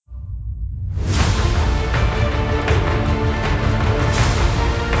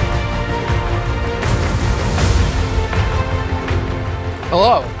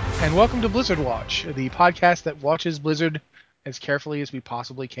and welcome to Blizzard Watch, the podcast that watches Blizzard as carefully as we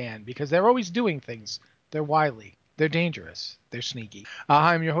possibly can, because they're always doing things. They're wily, they're dangerous, they're sneaky.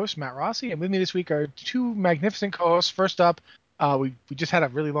 I'm your host, Matt Rossi, and with me this week are two magnificent co-hosts. First up, we just had a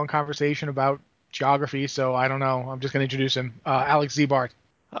really long conversation about geography, so I don't know. I'm just going to introduce him. Alex Zbart.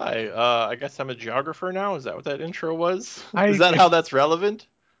 Hi, I guess I'm a geographer now. Is that what that intro was? Is I that how that's relevant?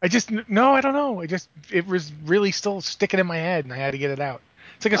 I just no, I don't know. It was really still sticking in my head, and I had to get it out.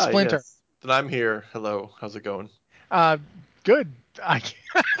 It's like a Ah, splinter. yes. Then I'm here. Hello. How's it going? Uh, good. I,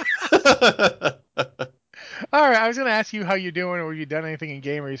 all right, I was gonna ask you how you're doing, or you done anything in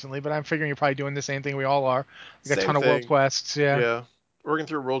game recently, but I'm figuring you're probably doing the same thing we all are, like a Same ton of world thing. quests. Yeah. Yeah. Working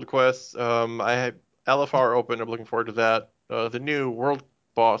through world quests. I had LFR open. I'm looking forward to that. The new world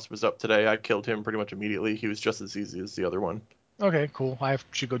boss was up today. I killed him pretty much immediately. He was just as easy as the other one. Okay, cool.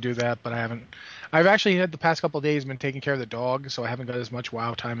 Should go do that, but I haven't. I've actually had the past couple of days been taking care of the dog, so I haven't got as much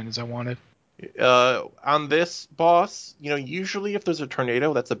WoW time in as I wanted. On this boss, usually if there's a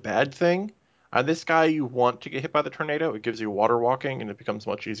tornado, that's a bad thing. On this guy, you want to get hit by the tornado. It gives you water walking, and it becomes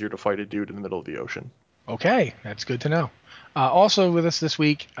much easier to fight a dude in the middle of the ocean. Okay, that's good to know. Also with us this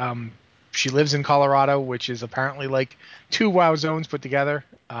week, she lives in Colorado, which is apparently like two WoW zones put together.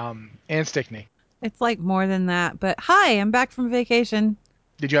 Ann Stickney. It's like more than that. But hi, I'm back from vacation.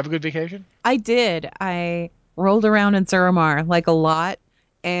 Did you have a good vacation? I did. I rolled around in Suramar like a lot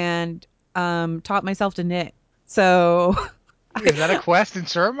and taught myself to knit. So Is that a quest in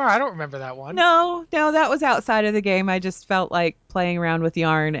Suramar? I don't remember that one. no, that was outside of the game. I just felt like playing around with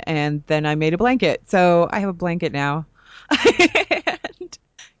yarn and then I made a blanket. So I have a blanket now. And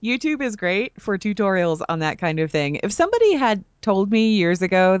YouTube is great for tutorials on that kind of thing. If somebody had told me years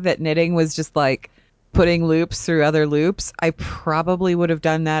ago that knitting was just like putting loops through other loops, I probably would have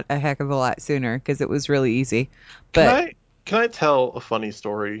done that a heck of a lot sooner because it was really easy. Can But I can I tell a funny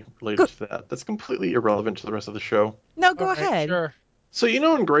story related go, to that? That's completely irrelevant to the rest of the show. no, All go right, ahead. sure. So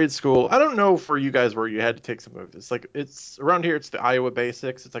in grade school, I don't know for you guys where you had to take some of this. Like it's around here, it's the Iowa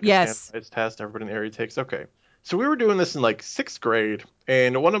Basics. It's like a Yes. standardized test everybody in the area takes. Okay. So we were doing this in like sixth grade,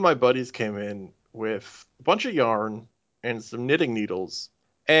 and one of my buddies came in with a bunch of yarn and some knitting needles.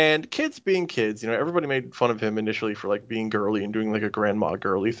 And kids being kids, everybody made fun of him initially for like being girly and doing like a grandma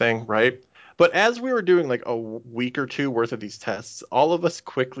girly thing, right? But as we were doing like a week or two worth of these tests, all of us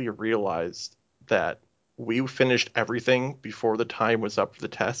quickly realized that we finished everything before the time was up for the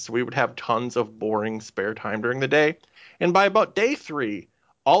test. So we would have tons of boring spare time during the day. And by about day three,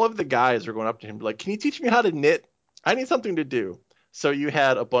 all of the guys are going up to him like, "Can you teach me how to knit? I need something to do." So you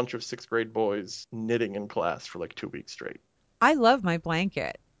had a bunch of sixth grade boys knitting in class for like 2 weeks straight. I love my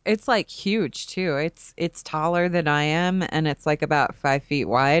blanket. It's like huge too. It's taller than I am and it's like about 5 feet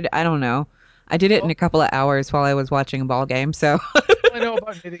wide. I don't know. I did it in All, a couple of hours while I was watching a ball game. So all I know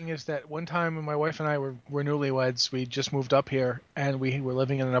about knitting is that one time when my wife and I were newlyweds, we just moved up here and we were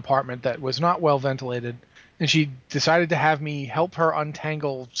living in an apartment that was not well ventilated. And she decided to have me help her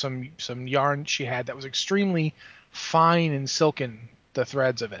untangle some yarn she had that was extremely fine and silken, the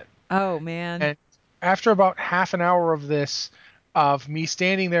threads of it. oh man. And after about half an hour of this, of me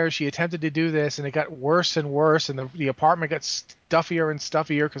standing there, she attempted to do this, and it got worse and worse, and the apartment got stuffier and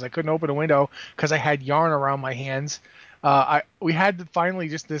stuffier because I couldn't open a window because I had yarn around my hands. We had finally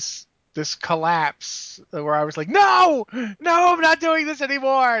just this collapse where I was like, no, no, I'm not doing this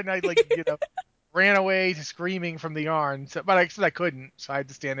anymore, and I ran away screaming from the yarn. So, but I said I couldn't, so I had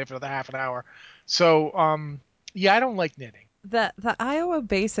to stand there for another half an hour. So yeah, I don't like knitting. The Iowa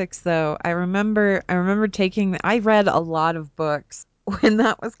Basics though, I remember taking I read a lot of books when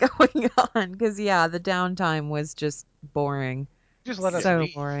that was going on cuz yeah, the downtime was just boring. Just let us So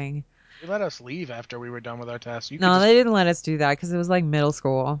leave. boring. They let us leave after we were done with our test. You could No, just. they didn't let us do that cuz it was like middle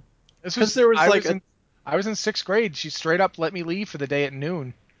school. This Because was. there was I like was a in. I was in sixth grade. She straight up let me leave for the day at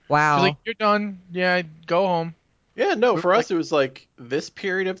noon. She was like, Wow. "You're done. Yeah, go home." Yeah, no, We were for like, us it was like this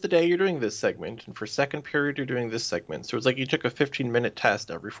period of the day you're doing this segment, and for second period you're doing this segment. So it was like you took a 15-minute test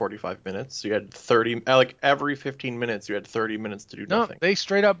every 45 minutes. So you had 30, like every 15 minutes you had 30 minutes to do no, nothing. they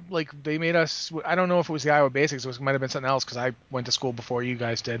straight up they made us. I don't know if it was the Iowa Basics. It might have been something else because I went to school before you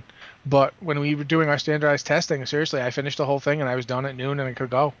guys did. But when we were doing our standardized testing, seriously, I finished the whole thing and I was done at noon and I could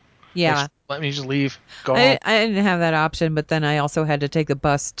go. They Yeah. let me just leave, go home. I didn't have that option, but then I also had to take the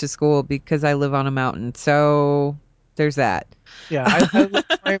bus to school because I live on a mountain. So there's that. Yeah,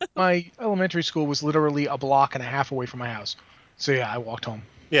 my elementary school was literally a block and a half away from my house. So yeah, I walked home.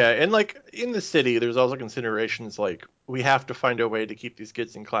 Yeah, and like in the city, there's also considerations like we have to find a way to keep these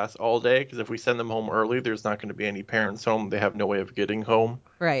kids in class all day because if we send them home early, there's not going to be any parents home. They have no way of getting home.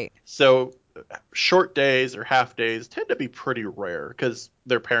 Right. So short days or half days tend to be pretty rare because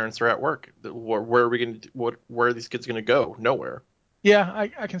their parents are at work. Where are we going to, where are these kids going to go? Nowhere. Yeah,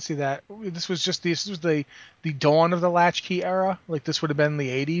 I can see that. This was the dawn of the latchkey era. Like this would have been the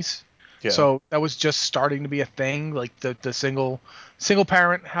 80s. Yeah. So that was just starting to be a thing. Like the single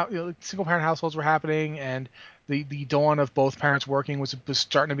parent single parent households were happening, and the dawn of both parents working was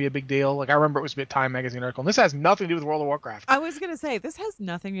starting to be a big deal. Like I remember it was a Time magazine article. And this has nothing to do with World of Warcraft. I was gonna say this has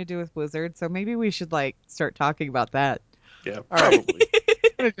nothing to do with Blizzard, so maybe we should like start talking about that. Yeah, All right. probably.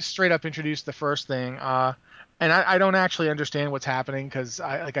 I'm gonna just straight up introduce the first thing. And I don't actually understand what's happening because,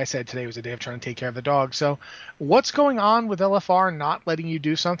 like I said, today was a day of trying to take care of the dog. So, what's going on with LFR not letting you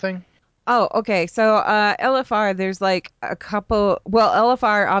do something? Oh, okay. So LFR, there's like a couple. Well,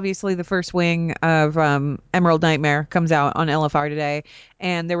 LFR, obviously, the first wing of Emerald Nightmare comes out on LFR today,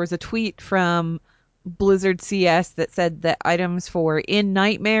 and there was a tweet from Blizzard CS that said that items for In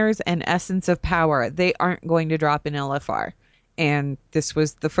Nightmares and Essence of Power they aren't going to drop in LFR, and this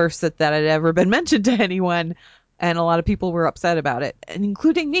was the first that had ever been mentioned to anyone, and a lot of people were upset about it, and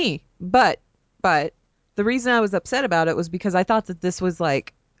including me. But the reason I was upset about it was because I thought that this was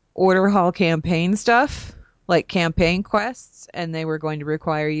like order hall campaign stuff, like campaign quests, and they were going to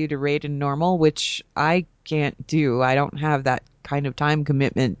require you to raid in normal, which I can't do. I don't have that kind of time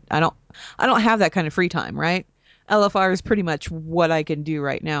commitment. I don't have that kind of free time, right? LFR is pretty much what I can do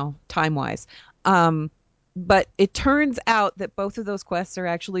right now, time wise. But it turns out that both of those quests are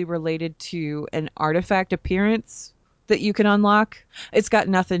actually related to an artifact appearance that you can unlock. It's got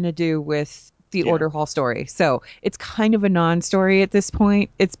nothing to do with the Yeah. Order Hall story. So it's kind of a non-story at this point.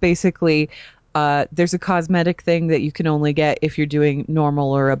 It's basically there's a cosmetic thing that you can only get if you're doing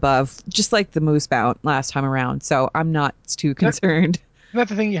normal or above, just like the Moose Mount last time around. So I'm not too concerned. Isn't that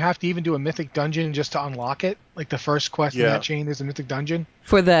the thing you have to even do a mythic dungeon just to unlock it? Like the first quest in Yeah. that chain, there's a mythic dungeon.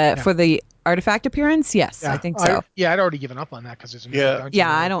 For the Yeah. for the artifact appearance, yes, I think so. I'd already given up on that because there's a mythic Yeah. dungeon.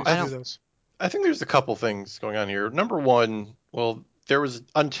 Yeah, I don't- do those. I think there's a couple things going on here. Number one, well, there was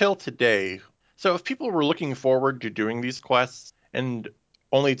until today. So if people were looking forward to doing these quests and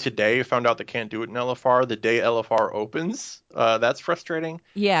only today found out they can't do it in LFR the day LFR opens, that's frustrating.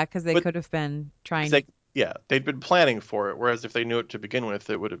 Yeah, because they But- could have been trying. They'd been planning for it. Whereas if they knew it to begin with,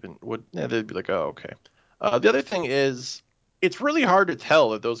 it would have been they'd be like, oh, okay. The other thing is, it's really hard to tell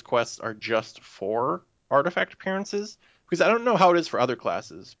that those quests are just for artifact appearances because I don't know how it is for other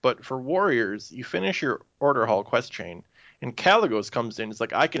classes, but for warriors, you finish your Order Hall quest chain, and Caligos comes in. It's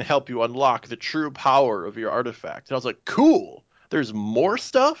like, I can help you unlock the true power of your artifact. And I was like, cool. There's more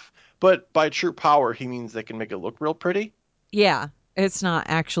stuff, but by true power, he means they can make it look real pretty. Yeah, it's not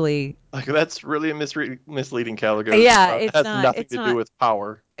actually. Like, that's really a misleading Caligos. Yeah, It it's has not. nothing It's to not. do with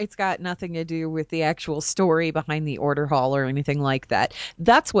power. It's got nothing to do with the actual story behind the Order Hall or anything like that.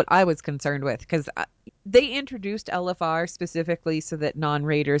 That's what I was concerned with because they introduced LFR specifically so that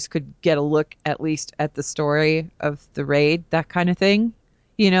non-raiders could get a look at least at the story of the raid, that kind of thing.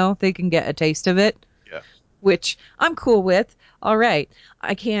 You know, they can get a taste of it. Yeah. Which I'm cool with. All right,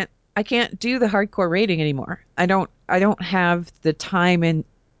 I can't do the hardcore raiding anymore. I don't have the time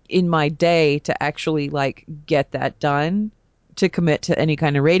in my day to actually like get that done to commit to any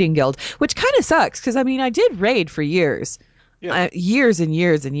kind of raiding guild, which kind of sucks because I mean I did raid for years. Yeah. Years and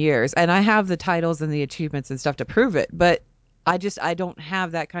years and years, and I have the titles and the achievements and stuff to prove it, but I don't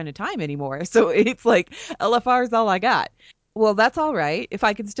have that kind of time anymore. So it's like LFR is all I got. Well, that's all right. If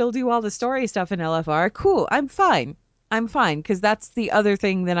I can still do all the story stuff in LFR, cool. I'm fine. I'm fine because that's the other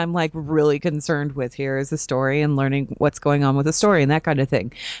thing that I'm like really concerned with here is the story and learning what's going on with the story and that kind of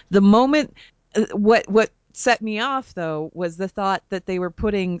thing. The moment what set me off though was the thought that they were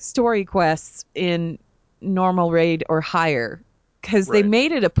putting story quests in normal raid or higher because they Right.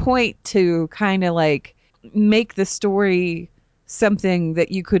 made it a point to kind of like make the story something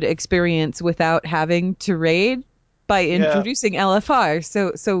that you could experience without having to raid by Yeah. introducing LFR.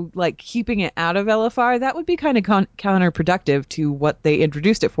 So like keeping it out of LFR, that would be kind of counterproductive to what they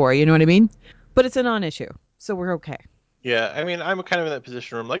introduced it for, you know what I mean? But it's a non-issue, so we're okay. Yeah, I mean, I'm kind of in that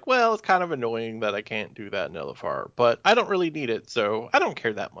position where I'm like, well, it's kind of annoying that I can't do that in LFR, but I don't really need it, so I don't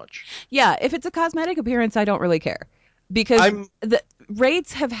care that much. Yeah, if it's a cosmetic appearance, I don't really care. Because I'm the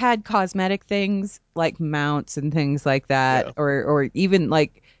raids have had cosmetic things like mounts and things like that, Yeah. or even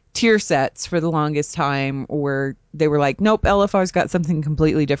like tier sets for the longest time where they were like, nope, LFR's got something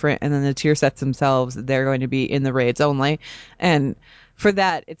completely different, and then the tier sets themselves, they're going to be in the raids only. And for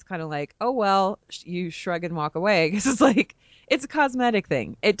that, it's kind of like, oh, well, you shrug and walk away because it's like, it's a cosmetic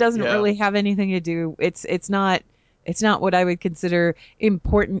thing. It doesn't Yeah. really have anything to do. It's not It's not what I would consider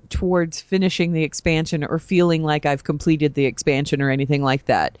important towards finishing the expansion or feeling like I've completed the expansion or anything like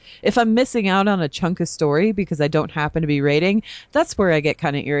that. If I'm missing out on a chunk of story because I don't happen to be raiding, that's where I get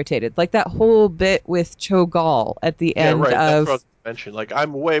kind of irritated. Like that whole bit with Cho'Gall at the Yeah, end right. That's what I of was mentioning. Like,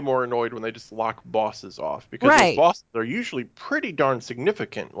 I'm way more annoyed when they just lock bosses off because those right. bosses are usually pretty darn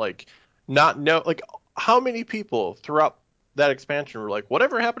significant. Like, not know, like, how many people throughout that expansion were like,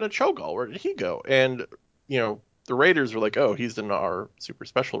 whatever happened to Cho'Gall? Where did he go? And, the raiders were like, oh, he's in our super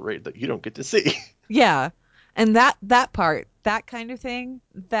special raid that you don't get to see. Yeah. And that part, that kind of thing,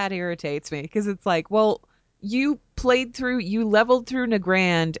 that irritates me because it's like, well, you leveled through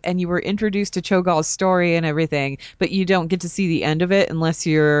Nagrand and you were introduced to Cho'Gall's story and everything, but you don't get to see the end of it unless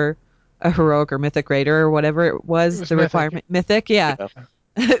you're a heroic or mythic raider or whatever it It was, was the mythic. requirement. Mythic, yeah. Yeah.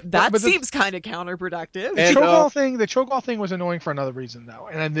 That But seems kind of counterproductive. the And Cho'Gall thing was annoying for another reason though,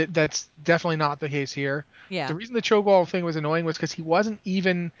 and that's definitely not the case here. Yeah. The reason the Cho'Gall thing was annoying was because he wasn't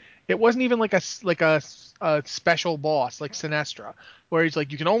even. It wasn't even like a special boss like Sinestra, where he's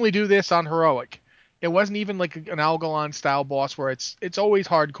like you can only do this on heroic. It wasn't even like an Algalon style boss where it's always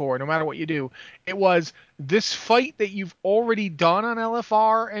hardcore no matter what you do. It was this fight that you've already done on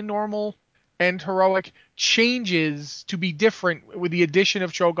LFR and normal and heroic changes to be different with the addition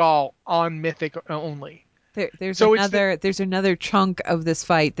of Cho'Gall on mythic only. So There's another chunk of this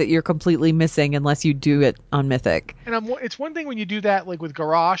fight that you're completely missing unless you do it on Mythic. it's one thing when you do that like with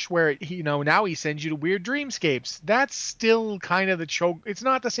Garrosh where now he sends you to weird dreamscapes. That's still kind of the It's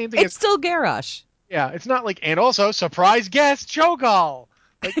not the same thing It's as still Garrosh. yeah. It's not like and also surprise guest Cho'Gall.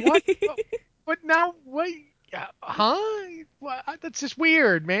 Like what? But now wait, yeah, huh? That's just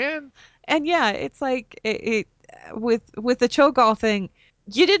weird, man. And yeah, it's like with the Cho'Gall thing,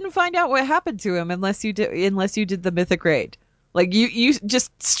 you didn't find out what happened to him unless you did the Mythic raid. Like you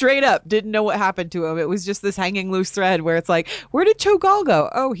just straight up didn't know what happened to him. It was just this hanging loose thread where it's like, where did Cho'Gall go?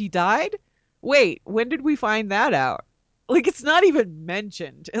 Oh, he died? Wait, when did we find that out? Like it's not even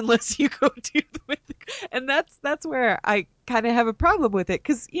mentioned unless you go to the Mythic. And that's where I kind of have a problem with it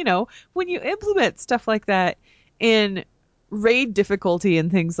cuz when you implement stuff like that in raid difficulty and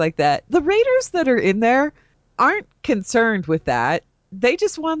things like that, the raiders that are in there aren't concerned with that. They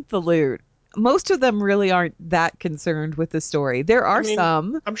just want the loot. Most of them really aren't that concerned with the story. There I are mean,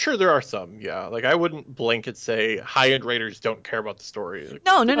 some. I'm sure there are some, yeah. Like, I wouldn't blanket say high-end raiders don't care about the story. Like,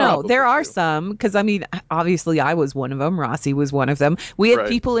 No, they no, no. probably There are do. some because I mean, obviously, I was one of them. Rossi was one of them. We had Right.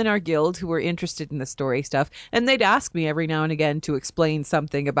 people in our guild who were interested in the story stuff, and they'd ask me every now and again to explain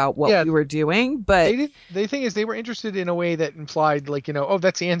something about what Yeah, we were doing. But they did. The thing is, they were interested in a way that implied, like, oh,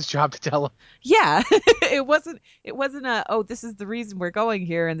 that's Anne's job to tell him. yeah, it wasn't a, oh, this is the reason we're going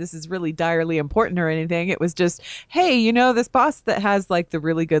here and this is really direly important or anything. It was just, hey, this boss that has like the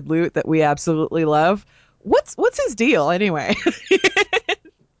really good loot that we absolutely love. What's his deal anyway?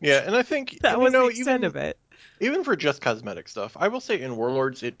 Yeah, and I think, That and was the extent of it. even for just cosmetic stuff, I will say in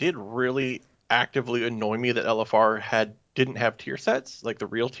Warlords it did really actively annoy me that LFR didn't have tier sets, like the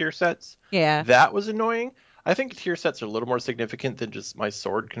real tier sets. Yeah. That was annoying. I think tier sets are a little more significant than just my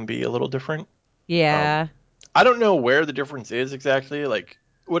sword can be a little different. Um, Yeah. I don't know where the difference is exactly. Like,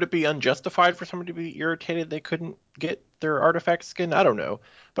 would it be unjustified for someone to be irritated they couldn't get their artifact skin? I don't know.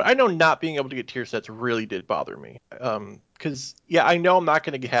 But I know not being able to get tier sets really did bother me. Because yeah, I know I'm not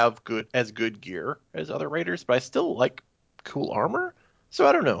going to have good gear as other raiders, but I still like cool armor. So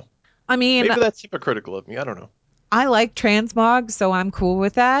I don't know. I mean, Maybe that's hypocritical of me. I don't know. I like transmog, so I'm cool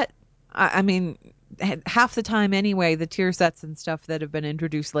with that. I mean, half the time anyway, the tier sets and stuff that have been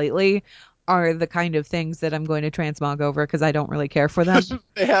introduced lately are the kind of things that I'm going to transmog over because I don't really care for them.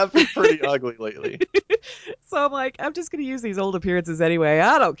 They have been pretty ugly lately. So I'm like, I'm just going to use these old appearances anyway.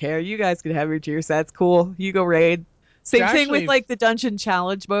 I don't care. You guys can have your tier sets. Cool. You go raid. Same thing with Actually, like the dungeon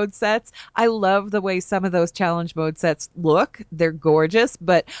challenge mode sets. I love the way some of those challenge mode sets look. They're gorgeous,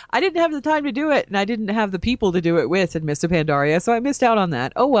 but I didn't have the time to do it and I didn't have the people to do it with in Mr. Pandaria, so I missed out on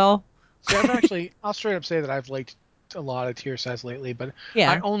that. Oh well. see, I'll straight up say that I've liked a lot of tier sets lately, but I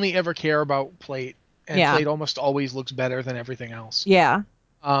Yeah. only ever care about plate, and Yeah. plate almost always looks better than everything else. Yeah.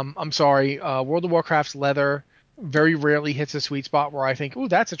 I'm sorry, World of Warcraft's leather very rarely hits a sweet spot where I think, ooh,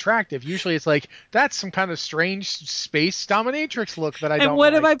 that's attractive. Usually it's like, that's some kind of strange space dominatrix look that I And don't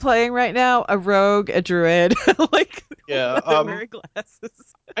what am like. I playing right now? A rogue, a druid, like Yeah. leather wearing glasses.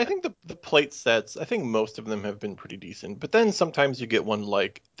 I think the plate sets, I think most of them have been pretty decent. But then sometimes you get one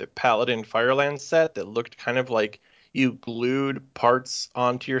like the Paladin Fireland set that looked kind of like you glued parts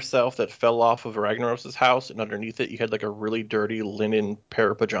onto yourself that fell off of Ragnaros' house, and underneath it you had like a really dirty linen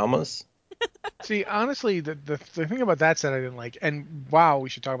pair of pajamas. See, honestly, the thing about that set I didn't like, and wow, we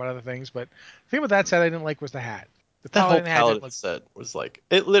should talk about other things, but the thing about that set I didn't like was the hat. The That whole paladin has it. paladin set was like,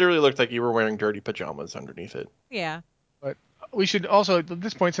 it literally looked like you were wearing dirty pajamas underneath it. Yeah. But we should also, at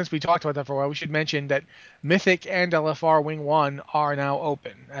this point, since we talked about that for a while, we should mention that Mythic and LFR Wing 1 are now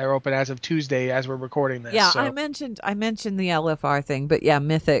open. They're open as of Tuesday as we're recording this. Yeah, So, I mentioned the LFR thing, but yeah,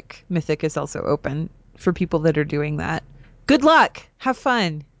 Mythic is also open for people that are doing that. Good luck. Have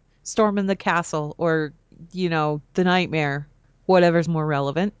fun. Storming the castle or, the nightmare, whatever's more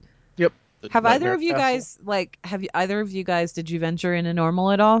relevant. yep. The Have either Nightmare of you Castle. guys either of you guys did you venture into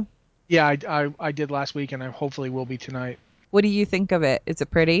normal at all? Yeah, I did last week, and I hopefully will be tonight. What do you think of it? Is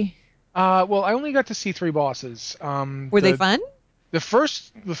it pretty? Well, I only got to see 3 bosses. Were they fun? The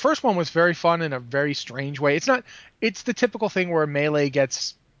first one was very fun in a very strange way. It's the typical thing where melee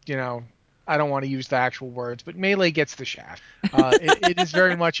gets, I don't want to use the actual words, but melee gets the shaft. It is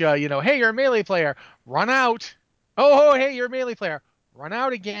very much hey, you're a melee player, run out. Oh, hey, you're a melee player, run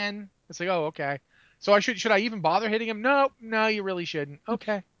out again. It's like, oh, okay. So should I even bother hitting him? No, you really shouldn't.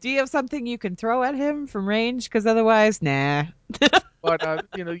 Okay. Do you have something you can throw at him from range? Because otherwise, nah. But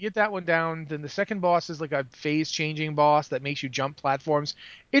you get that one down. Then the second boss is like a phase-changing boss that makes you jump platforms.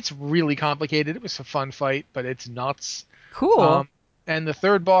 It's really complicated. It was a fun fight, but it's nuts. Cool. And the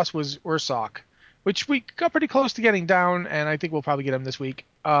third boss was Ursoc, which we got pretty close to getting down, and I think we'll probably get him this week.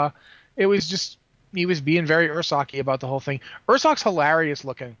 It was just he was being very Ursoc-y about the whole thing. Ursoc's hilarious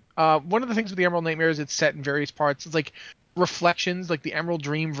looking. One of the things with the Emerald Nightmare is it's set in various parts. It's like reflections, like the Emerald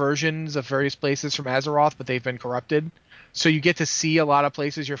Dream versions of various places from Azeroth, but they've been corrupted. So you get to see a lot of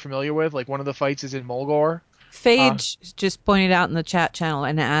places you're familiar with. Like one of the fights is in Mulgore. Phage just pointed out in the chat channel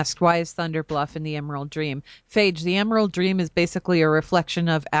and asked, why is Thunder Bluff in the Emerald Dream? Phage, the Emerald Dream is basically a reflection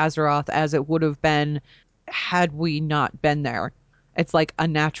of Azeroth as it would have been had we not been there. It's like a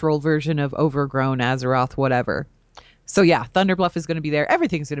natural version of overgrown Azeroth, whatever. So yeah, Thunder Bluff is going to be there.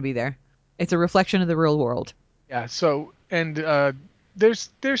 Everything's going to be there. It's a reflection of the real world. Yeah. So and there's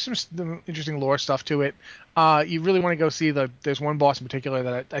some interesting lore stuff to it. You really want to go see there's one boss in particular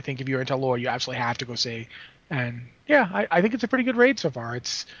that I think if you're into lore, you absolutely have to go see. And yeah, I think it's a pretty good raid so far.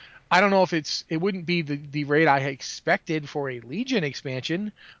 I don't know if it wouldn't be the raid I expected for a Legion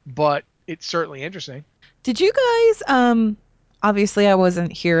expansion, but it's certainly interesting. Did you guys, obviously I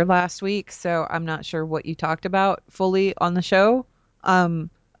wasn't here last week, so I'm not sure what you talked about fully on the show.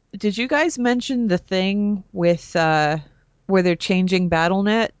 Did you guys mention the thing with where they're changing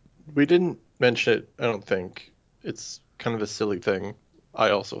BattleNet? We didn't mention it, I don't think. It's kind of a silly thing,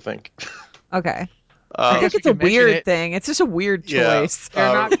 I also think. Okay. I I think guess we it's a can mention weird it. thing. It's just a weird Yeah. choice.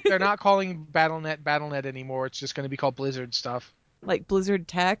 They're not calling BattleNet anymore. It's just going to be called Blizzard stuff. Like Blizzard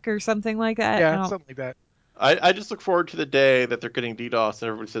Tech or something like that. I Yeah, don't, something like that. I just look forward to the day that they're getting DDoS and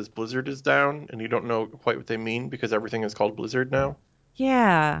everybody says Blizzard is down, and you don't know quite what they mean because everything is called Blizzard now.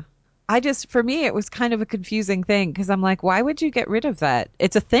 yeah. For me, it was kind of a confusing thing because I'm like, why would you get rid of that?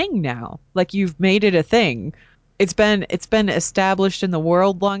 It's a thing now. Like you've made it a thing. It's been established in the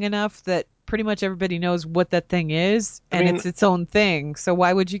world long enough that pretty much everybody knows what that thing is, I and mean, it's its own thing. So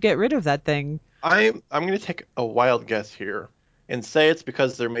why would you get rid of that thing? I'm going to take a wild guess here and say it's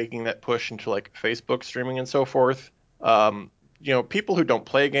because they're making that push into like Facebook streaming and so forth. People who don't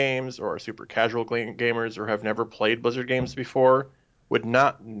play games or are super casual gamers or have never played Blizzard games before would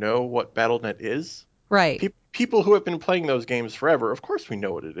not know what BattleNet is. Right. People who have been playing those games forever, of course we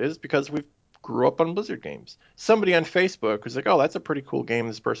know what it is because we grew up on Blizzard games. Somebody on Facebook who's like, oh, that's a pretty cool game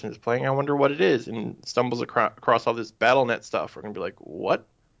this person is playing. I wonder what it is, and stumbles across all this BattleNet stuff. We're going to be like, what?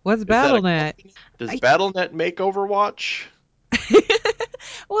 What's Is that a BattleNet? company? Does I, BattleNet make Overwatch?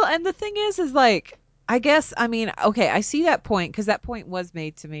 well, and the thing is like, I guess, I mean, okay, I see that point because that point was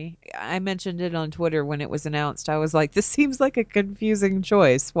made to me. I mentioned it on Twitter when it was announced. I was like, this seems like a confusing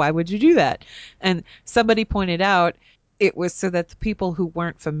choice. Why would you do that? And somebody pointed out it was so that the people who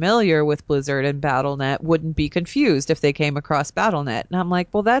weren't familiar with Blizzard and BattleNet wouldn't be confused if they came across BattleNet. And I'm like,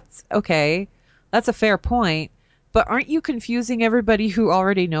 well, that's okay. That's a fair point. But aren't you confusing everybody who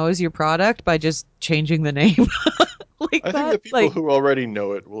already knows your product by just changing the name like I think that? the people Like, who already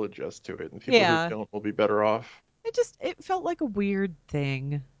know it will adjust to it, and the people who yeah. don't will be better off. It felt like a weird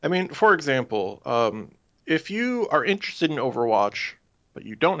thing. I mean, for example, if you are interested in Overwatch, but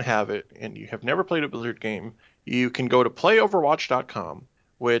you don't have it and you have never played a Blizzard game, you can go to playoverwatch.com,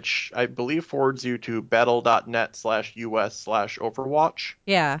 which I believe forwards you to battle.net/us/overwatch.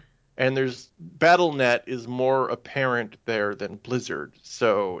 Yeah. And there's BattleNet is more apparent there than Blizzard.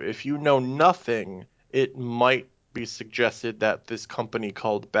 So if you know nothing, it might be suggested that this company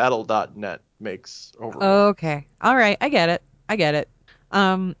called Battle.net makes Overwatch. Okay. All right. I get it. I get it.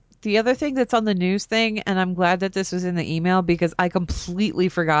 The other thing that's on the news thing, and I'm glad that this was in the email because I completely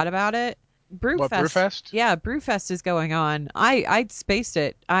forgot about it, What, Brewfest. Brewfest? Yeah, Brewfest is going on. I spaced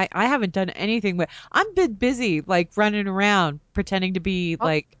it. I haven't done anything, but I'm been busy like running around pretending to be Oh.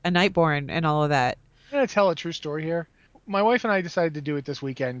 like a Nightborn and all of that. I'm going to tell a true story here. My wife and I decided to do it this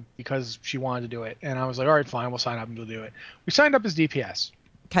weekend because she wanted to do it. And I was like, all right, fine, we'll sign up and we'll do it. We signed up as DPS.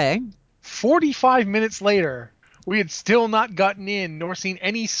 Okay. 45 minutes later, we had still not gotten in nor seen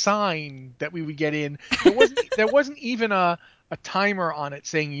any sign that we would get in. There wasn't even a timer on it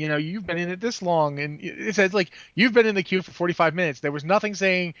saying, you've been in it this long. And it says, like, you've been in the queue for 45 minutes. There was nothing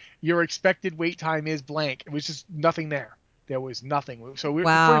saying your expected wait time is blank. It was just nothing there. There was nothing. So we were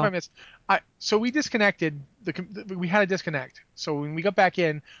Wow. 45 minutes. So we disconnected. We had to disconnect. So when we got back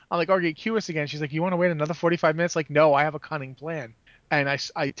in, I'm like, okay, queue us again. She's like, you want to wait another 45 minutes? Like, no, I have a cunning plan. And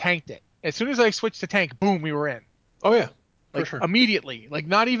I tanked it. As soon as I switched to tank, boom, we were in. Oh yeah, Like, for sure. immediately. Like,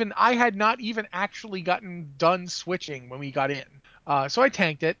 I had not even actually gotten done switching when we got in. So I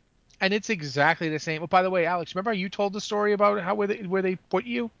tanked it, and it's exactly the same. Oh, by the way, Alex, remember how you told the story about where they put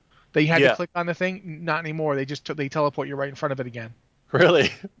you? They had Yeah. to click on the thing. Not anymore. They just they teleport you right in front of it again.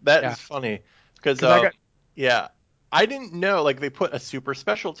 Really? That Yeah. is funny. Because yeah, I didn't know, like, they put a super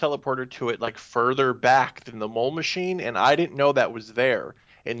special teleporter to it, like, further back than the mole machine, and I didn't know that was there.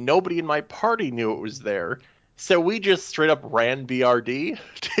 And nobody in my party knew it was there. So we just straight up ran BRD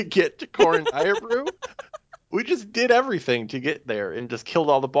to get to Corin Brew. We just did everything to get there and just killed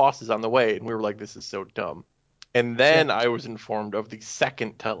all the bosses on the way. And we were like, this is so dumb. And then I was informed of the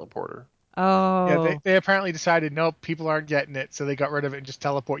second teleporter. Yeah, Oh. they apparently decided, nope, people aren't getting it, so they got rid of it and just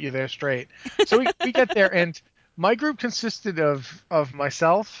teleport you there straight. So we get there, and my group consisted of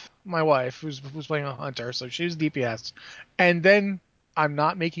myself, my wife, who's playing a hunter, so she was DPS, and then, I'm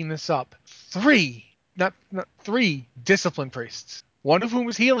not making this up, not three discipline priests. One of whom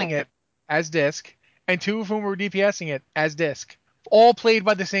was healing it as disc, and two of whom were DPSing it as disc. All played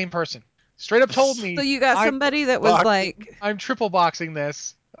by the same person. Straight up told me, So you got somebody that was like, I'm triple boxing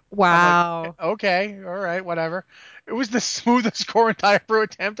this. wow. I'm like, okay, all right, whatever. It was the smoothest Corin Brew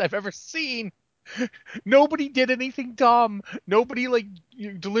attempt I've ever seen. Nobody did anything dumb. Nobody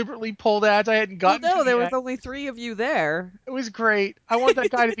deliberately pulled ads I hadn't Well, gotten no, to there yet. was only 3 of you there. It was great. I want that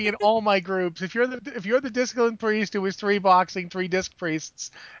guy to be in all my groups. If you're the discipline priest who was 3 boxing 3 disc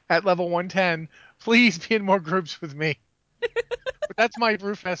priests at level 110, please be in more groups with me. But that's my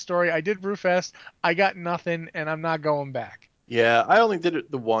Brewfest story. I did Brewfest. I got nothing, and I'm not going back. Yeah, I only did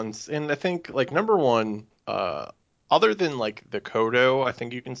it the once, and I think, like, number one, other than, like, the Kodo, I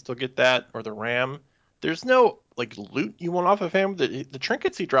think you can still get that, or the Ram. There's no, like, loot you want off of him. The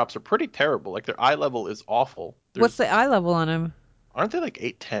trinkets he drops are pretty terrible. Like, their eye level is awful. What's the eye level on him? Aren't they like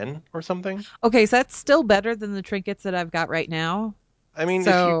 810 or something? Okay, so that's still better than the trinkets that I've got right now. I mean,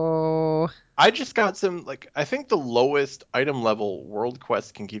 So I just got some, like, I think the lowest item level World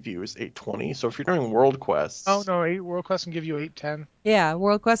Quest can give you is 820. So if you're doing World Quests, Oh no, World Quest can give you 810. yeah,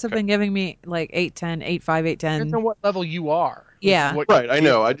 World Quests have okay. been giving me like 810, 8.5, Depends 810. on what level you are. Yeah. Right, I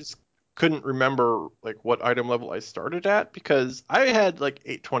know. I just couldn't remember, like, what item level I started at because I had like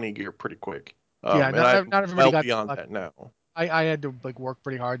 820 gear pretty quick. Yeah, And I'm not everybody well got beyond that. that now. I had to like work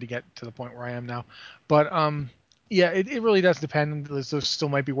pretty hard to get to the point where I am now. But yeah, it really does depend. Those still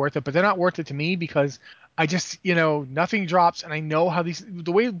might be worth it, but they're not worth it to me because I just, nothing drops, and I know how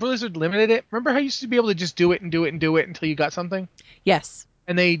the way Blizzard limited it. Remember how you used to be able to just do it and do it and do it until you got something? Yes.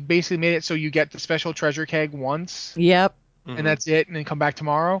 And they basically made it so you get the special treasure keg once, Yep. and that's it, and then come back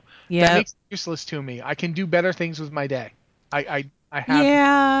tomorrow. That Yep. makes it useless to me. I can do better things with my day. I have.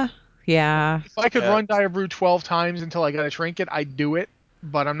 Yeah. Yeah. If I could Yeah. run Diabrew 12 times until I got a trinket, I'd do it,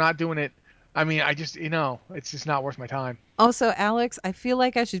 but I'm not doing it. I mean, I just, it's just not worth my time. Also, Alex, I feel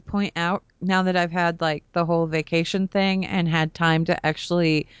like I should point out now that I've had like the whole vacation thing and had time to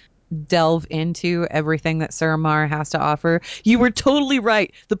actually delve into everything that Suramar has to offer. You were totally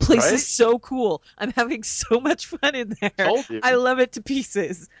right. The place Right? is so cool. I'm having so much fun in there. Told you. I love it to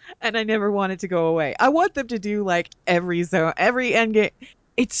pieces, and I never want it to go away. I want them to do like every zone, every end game.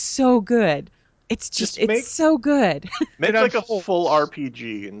 It's so good. It's just it's so good. Make It like a unfolds. full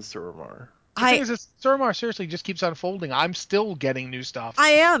RPG in Suramar. The thing is, Suramar seriously just keeps unfolding. I'm still getting new stuff. I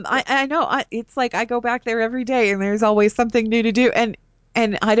am. I know. It's like I go back there every day, and there's always something new to do. And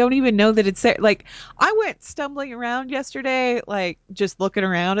I don't even know that it's there. Like I went stumbling around yesterday, like just looking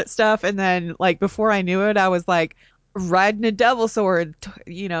around at stuff, and then like before I knew it, I was like riding a devil sword,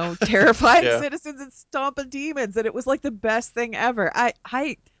 terrifying Yeah. citizens and stomping demons, and it was like the best thing ever.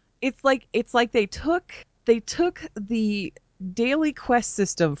 It's like they took the daily quest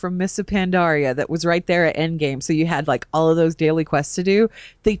system from Mists of Pandaria that was right there at Endgame. So you had like all of those daily quests to do.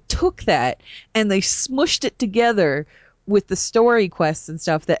 They took that and they smushed it together with the story quests and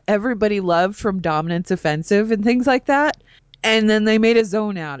stuff that everybody loved from Dominance Offensive and things like that. And then they made a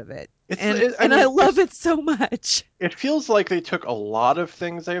zone out of it. I love it so much. It feels like they took a lot of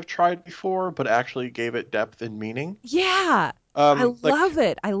things they have tried before, but actually gave it depth and meaning. Yeah. I love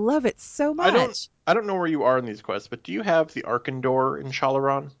it. I love it so much. I don't know where you are in these quests, but do you have the Arkandor in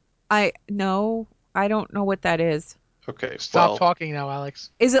Shalaran? No, I don't know what that is. Okay, Stop talking now, Alex.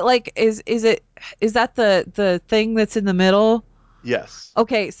 Is it like is that the thing that's in the middle? Yes.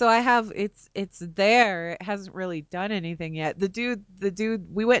 Okay, so it's there. It hasn't really done anything yet. The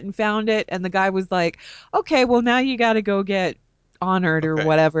dude, we went and found it, and the guy was like, "Okay, well now you got to go get honored or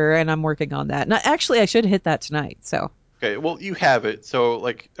whatever," and I'm working on that. And actually, I should hit that tonight. So. Okay, well you have it. So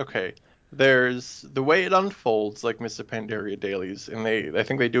like, okay, there's the way it unfolds, like Mists of Pandaria dailies, and I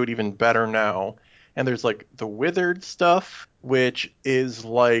think they do it even better now. And there's like the withered stuff, which is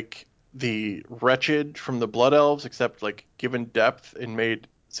like the wretched from the Blood Elves, except like given depth and made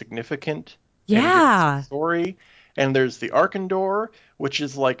significant. And given Yeah. story. And there's the Arkandor, which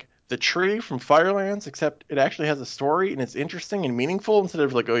is like the tree from Firelands, except it actually has a story and it's interesting and meaningful instead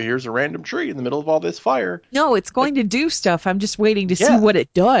of like, oh, here's a random tree in the middle of all this fire. No, it's going to do stuff. I'm just waiting to see what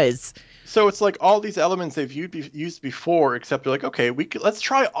it does. So it's like all these elements they've used before, except they're like, okay, let's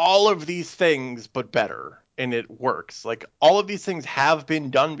try all of these things, but better. And it works. Like all of these things have been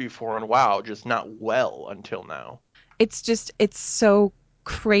done before in WoW, just not well until now. It's so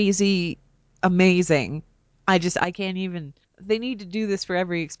crazy amazing. I can't even. They need to do this for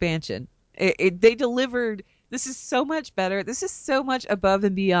every expansion. They delivered. This is so much better. This is so much above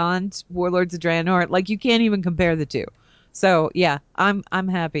and beyond Warlords of Draenor. Like you can't even compare the two. So yeah, I'm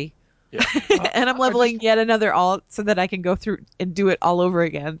happy. Yeah. And I'm leveling yet another alt so that I can go through and do it all over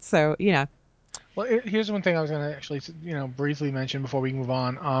again. So yeah. Well, here's one thing I was going to actually, briefly mention before we move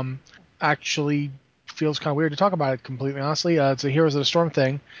on. Actually, feels kind of weird to talk about it completely honestly. It's a Heroes of the Storm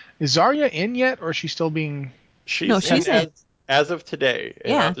thing. Is Zarya in yet, or is she still being? She's in. As of today.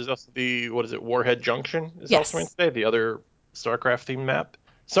 Yeah. There's also the Warhead Junction is yes. also in today. The other StarCraft themed map.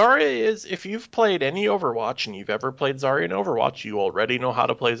 Zarya is, if you've played any Overwatch and you've ever played Zarya in Overwatch, you already know how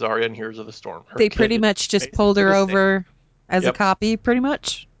to play Zarya in Heroes of the Storm. They pretty much just pulled her over as a copy, pretty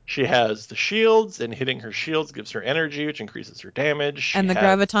much. She has the shields, and hitting her shields gives her energy, which increases her damage. And the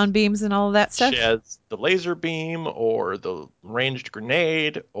graviton beams and all of that stuff? She has the laser beam, or the ranged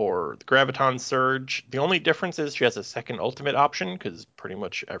grenade, or the graviton surge. The only difference is she has a second ultimate option, because pretty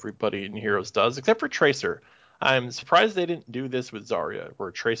much everybody in Heroes does, except for Tracer. I'm surprised they didn't do this with Zarya,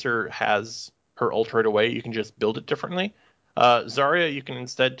 where Tracer has her ult right away. You can just build it differently. Zarya, you can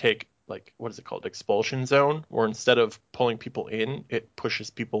instead take, like, what is it called? Expulsion zone, where instead of pulling people in, it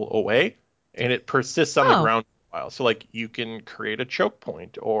pushes people away, and it persists on the ground for a while. So, like, you can create a choke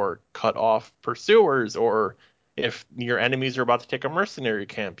point, or cut off pursuers, or if your enemies are about to take a mercenary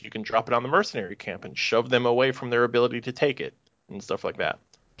camp, you can drop it on the mercenary camp and shove them away from their ability to take it, and stuff like that.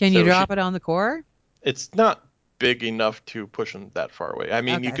 Can you drop it on the core? It's not big enough to push them that far away. I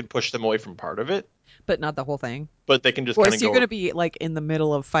mean, you could push them away from part of it, but not the whole thing. But they can just kind of go. You're going to be like in the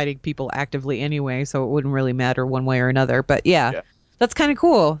middle of fighting people actively anyway, so it wouldn't really matter one way or another. But yeah. That's kind of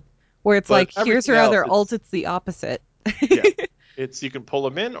cool. Where it's like, here's her other ult, it's the opposite. Yeah, it's you can pull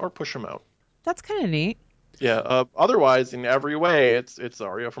them in or push them out. That's kind of neat. Yeah. Otherwise, in every way, it's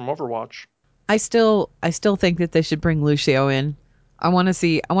Zarya from Overwatch. I still think that they should bring Lucio in. I want to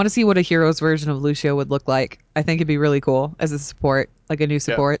see what a Heroes version of Lucio would look like. I think it'd be really cool as a support, like a new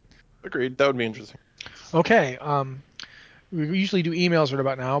support. Yeah. Agreed. That would be interesting. Okay. We usually do emails right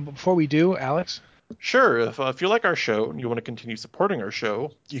about now, but before we do, Alex? Sure. If you like our show and you want to continue supporting our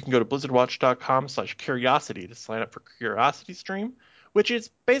show, you can go to blizzardwatch.com/curiosity to sign up for Curiosity Stream, which is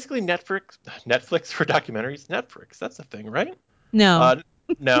basically Netflix for documentaries. Netflix, that's a thing, right? No.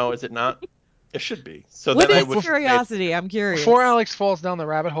 No, is it not? It should be. So what is Curiosity? I'm curious. Before Alex falls down the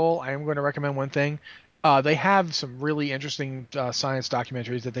rabbit hole, I am going to recommend one thing. They have some really interesting science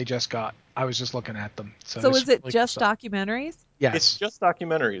documentaries that they just got. I was just looking at them. So is it really just documentaries? Yes. It's just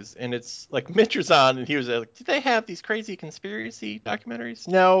documentaries. And it's like Mitch was on and he was like, do they have these crazy conspiracy documentaries?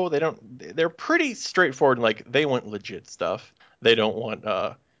 No, they don't. They're pretty straightforward. Like, they want legit stuff. They don't want,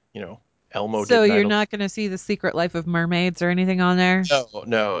 Elmo. So you're not going to see The Secret Life of Mermaids or anything on there?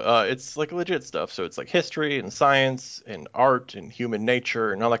 No. It's like legit stuff. So it's like history and science and art and human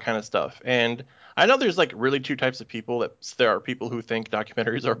nature and all that kind of stuff. And I know there's like really two types of people. There are people who think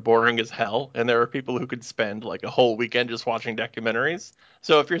documentaries are boring as hell, and there are people who could spend like a whole weekend just watching documentaries.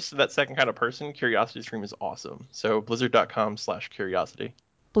 So if you're that second kind of person, Curiosity Stream is awesome. So blizzard.com/curiosity.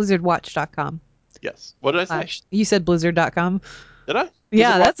 Blizzardwatch.com. Yes. What did I say? You said blizzard.com. Did I?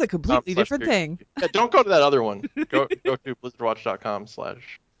 Yeah, that's a BlizzardWatch.com completely slash different curiosity. thing. Yeah, don't go to that other one. Go to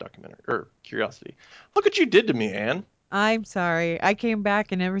BlizzardWatch.com/documentary or curiosity. Look what you did to me, Anne. I'm sorry. I came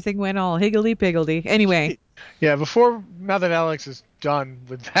back and everything went all higgledy piggledy. Anyway. Yeah, now that Alex is done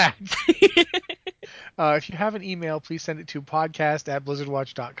with that, if you have an email, please send it to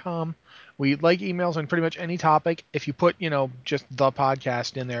podcast@blizzardwatch.com. We like emails on pretty much any topic. If you put, just the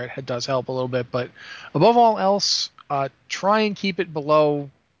podcast in there, it does help a little bit. But above all else, try and keep it below,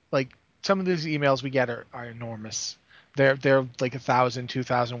 like, some of these emails we get are enormous. They're like 1,000,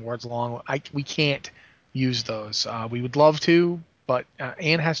 2,000 words long. We can't use those. We would love to, but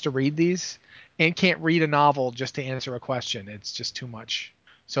Anne has to read these. Anne can't read a novel just to answer a question. It's just too much.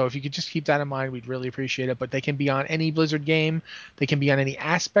 So if you could just keep that in mind, we'd really appreciate it. But they can be on any Blizzard game. They can be on any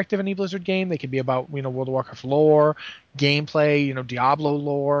aspect of any Blizzard game. They can be about, World of Warcraft lore, gameplay, Diablo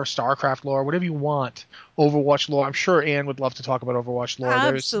lore, StarCraft lore, whatever you want. Overwatch lore. I'm sure Anne would love to talk about Overwatch lore.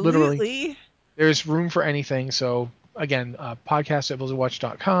 Absolutely. There's room for anything. So again,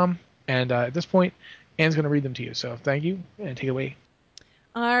 podcast@blizzardwatch.com. And at this point, Anne's going to read them to you. So thank you, and take it away.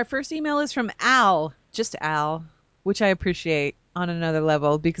 Our first email is from Al, just Al, which I appreciate on another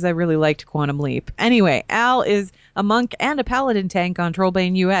level because I really liked Quantum Leap. Anyway, Al is a monk and a paladin tank on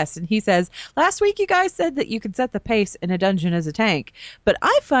Trollbane US, and he says, last week you guys said that you could set the pace in a dungeon as a tank, but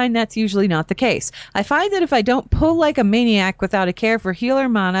I find that's usually not the case. I find that if I don't pull like a maniac without a care for healer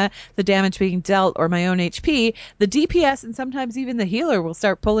mana, the damage being dealt, or my own HP, the DPS and sometimes even the healer will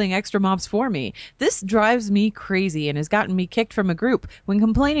start pulling extra mobs for me. This drives me crazy and has gotten me kicked from a group when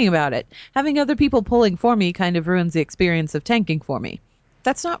complaining about it. Having other people pulling for me kind of ruins the experience of tanking for me.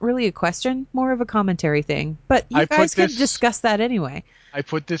 That's not really a question, more of a commentary thing. But you guys can discuss that anyway. I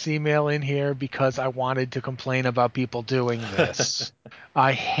put this email in here because I wanted to complain about people doing this.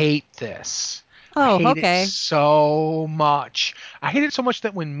 I hate this. Oh, I hate okay. it so much. I hate it so much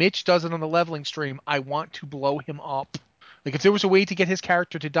that when Mitch does it on the leveling stream, I want to blow him up. Like, if there was a way to get his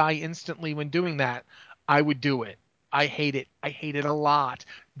character to die instantly when doing that, I would do it. I hate it. I hate it a lot.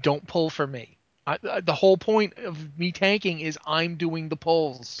 Don't pull for me. The whole point of me tanking is I'm doing the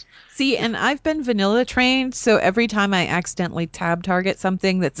pulls. See, and I've been vanilla trained, so every time I accidentally tab target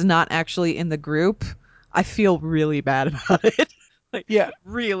something that's not actually in the group, I feel really bad about it.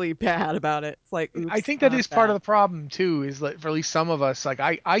 Really bad about it. It's like, oops. I think that is part of the problem too, is that for at least some of us, like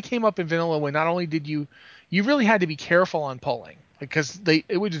I came up in vanilla when not only did you really had to be careful on pulling, because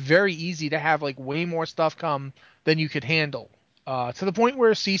it was very easy to have like way more stuff come than you could handle, to the point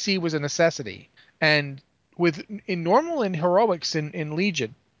where CC was a necessity. And in normal and heroics in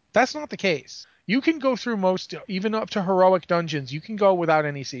Legion, that's not the case. You can go through most, even up to heroic dungeons, you can go without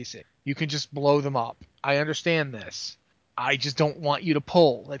any CC. You can just blow them up. I understand this. I just don't want you to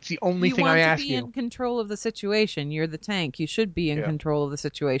pull. That's the only thing I ask you. You want to be in control of the situation. You're the tank. You should be in control of the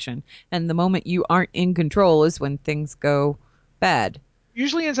situation. And the moment you aren't in control is when things go bad.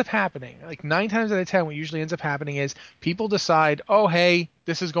 Usually ends up happening. Like 9 times out of 10, what usually ends up happening is people decide, oh, hey,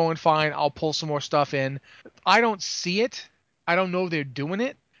 this is going fine. I'll pull some more stuff in. I don't see it. I don't know they're doing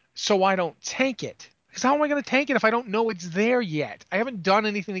it. So I don't tank it. Because how am I going to tank it if I don't know it's there yet? I haven't done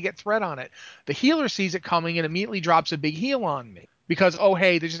anything to get threat on it. The healer sees it coming and immediately drops a big heal on me. Because, oh,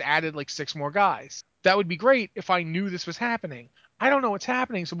 hey, they just added like 6 more guys. That would be great if I knew this was happening. I don't know what's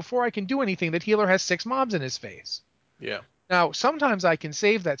happening, so before I can do anything, that healer has 6 mobs in his face. Yeah. Now, sometimes I can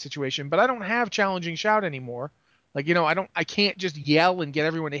save that situation, but I don't have challenging shout anymore. Like, I can't just yell and get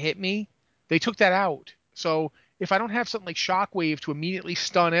everyone to hit me. They took that out. So if I don't have something like Shockwave to immediately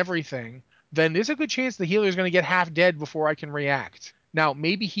stun everything, then there's a good chance the healer is going to get half dead before I can react. Now,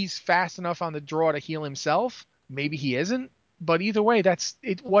 maybe he's fast enough on the draw to heal himself. Maybe he isn't. But either way,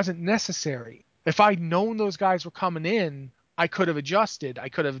 it wasn't necessary. If I'd known those guys were coming in, I could have adjusted. I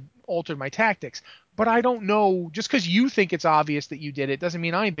could have altered my tactics. But I don't know. Just because you think it's obvious that you did it doesn't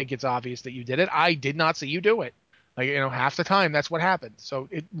mean I think it's obvious that you did it. I did not see you do it. Like, half the time that's what happened. So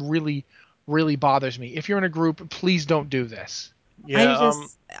it really, really bothers me. If you're in a group, please don't do this. Yeah.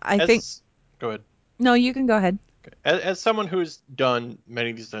 I think. Go ahead. No, you can go ahead. Okay. As someone who's done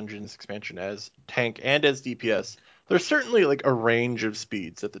many of these dungeons expansion as tank and as DPS, there's certainly like a range of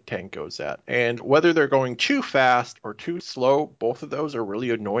speeds that the tank goes at. And whether they're going too fast or too slow, both of those are really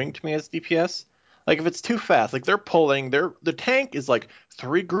annoying to me as DPS. Like if it's too fast, like they're pulling, the tank is like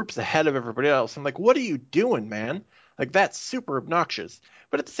 3 groups ahead of everybody else. I'm like, what are you doing, man? Like that's super obnoxious.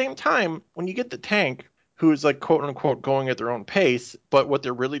 But at the same time, when you get the tank who's like quote unquote going at their own pace, but what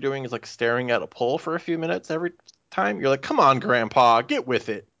they're really doing is like staring at a pull for a few minutes every time, you're like, come on, Grandpa, get with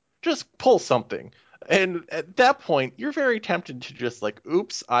it. Just pull something. And at that point, you're very tempted to just like,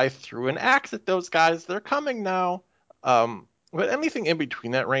 oops, I threw an axe at those guys. They're coming now. But anything in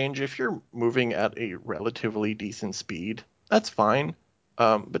between that range, if you're moving at a relatively decent speed, that's fine.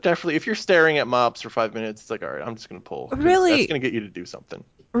 But definitely, if you're staring at mobs for 5 minutes, it's like, all right, I'm just gonna pull because that's Really, gonna get you to do something.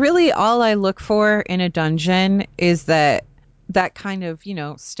 really, all I look for in a dungeon is that kind of,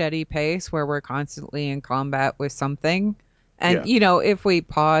 steady pace where we're constantly in combat with something. And Yeah, if we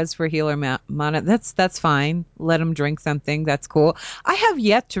pause for healer mana, that's fine. Let them drink something. That's cool. I have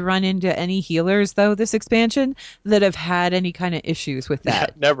yet to run into any healers though this expansion that have had any kind of issues with yeah,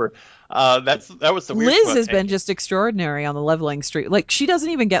 that. never. That was the weird thing Liz about has been tanking. just extraordinary on the leveling streak. Like she doesn't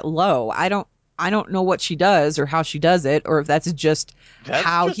even get low. I don't know what she does or how she does it or if that's just That's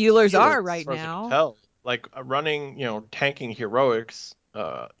how just healers healer, are as right far as I can now. tell. Like running, tanking heroics.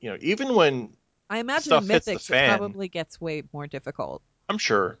 Even when I imagine in stuff hits the Mythics it fan, probably gets way more difficult. I'm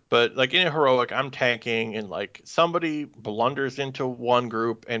sure, but like in a heroic, I'm tanking and like somebody blunders into one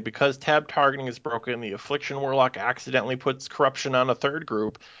group, and because tab targeting is broken, the Affliction Warlock accidentally puts corruption on a third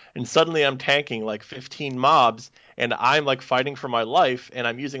group, and suddenly I'm tanking like 15 mobs, and I'm like fighting for my life, and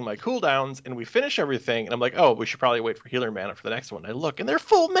I'm using my cooldowns, and we finish everything, and I'm like, oh, we should probably wait for healer mana for the next one. I look, and they're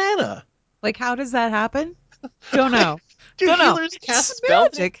full mana. Like how does that happen? Don't Like, know. do Don't know. healers It's cast just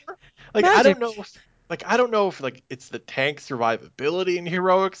spells magic. anymore? Like Magic. I don't know if like it's the tank survivability in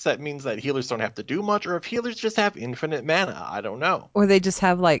heroics that means that healers don't have to do much, or if healers just have infinite mana. I don't know. Or they just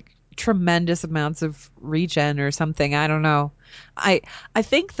have like tremendous amounts of regen or something. I don't know. I I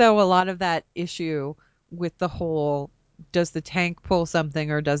think though a lot of that issue with the whole does the tank pull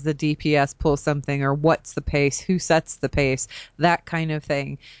something or does the DPS pull something or what's the pace, who sets the pace, that kind of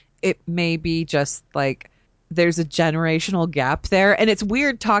thing. It may be just like there's a generational gap there and it's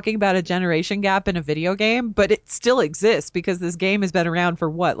weird talking about a generation gap in a video game, but it still exists because this game has been around for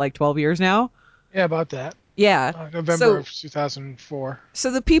what, like 12 years now? Yeah, about that. Yeah. November So of 2004.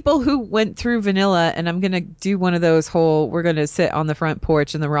 so the people who went through vanilla, and I'm gonna do one of those whole, we're gonna sit on the front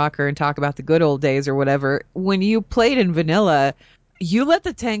porch in the rocker and talk about the good old days or whatever. When you played in vanilla, you let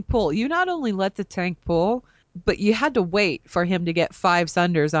the tank pull. You not only let the tank pull, but you had to wait for him to get 5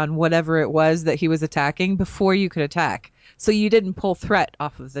 sunders on whatever it was that he was attacking before you could attack. So you didn't pull threat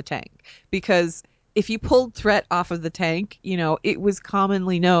off of the tank because if you pulled threat off of the tank, it was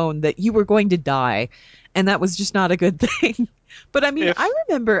commonly known that you were going to die, and that was just not a good thing. But I mean, I If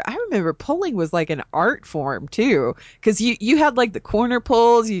remember I remember pulling was like an art form too, because you had like the corner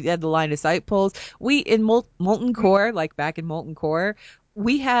pulls, you had the line of sight pulls. We in Molten Core, like back in Molten Core,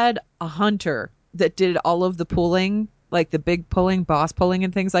 we had a hunter that did all of the pulling, like the big pulling, boss pulling,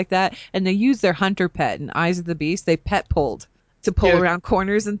 and things like that. And they used their hunter pet in Eyes of the Beast. They pet pulled to pull Yeah, around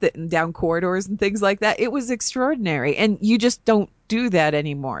corners and down corridors and things like that. It was extraordinary, and you just don't do that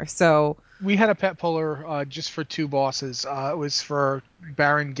anymore. So we had a pet puller just for two bosses. It was for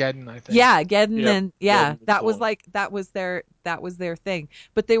Baron Geddon, I think. yeah, Geddon yep, and Geddon yeah, was that was cool. like that was their thing.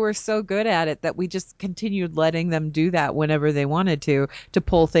 But they were so good at it that we just continued letting them do that whenever they wanted to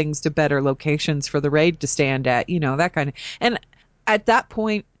pull things to better locations for the raid to stand at, that kind of. And at that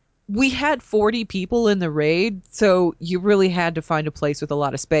point, we had 40 people in the raid, so you really had to find a place with a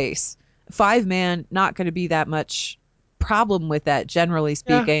lot of space. 5 man, not going to be that much problem with that, generally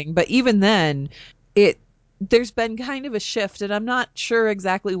Yeah, speaking. But even then, it there's been kind of a shift, and I'm not sure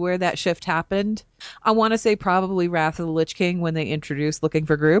exactly where that shift happened. I want to say probably Wrath of the Lich King when they introduced Looking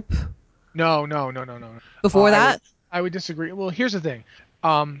for Group. no, no, no, no, no. Before I would that, I would disagree. Well, here's the thing.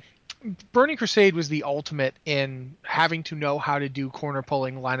 Um, Burning Crusade was the ultimate in having to know how to do corner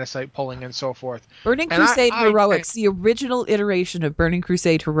pulling, line of sight pulling, and so forth. Burning And Crusade I Heroics, tanked, the original iteration of Burning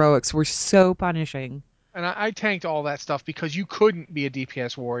Crusade Heroics, were so punishing. I tanked all that stuff because you couldn't be a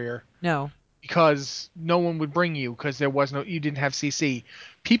DPS warrior No. because no one would bring you because you didn't have CC.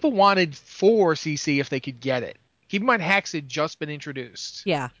 People wanted 4 CC if they could get it. Keep in mind, Hex had just been introduced.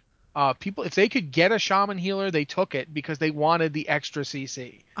 Yeah. People, if they could get a shaman healer, they took it because they wanted the extra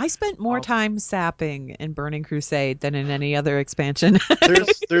CC. I spent more Um, time sapping in Burning Crusade than in any other expansion. so,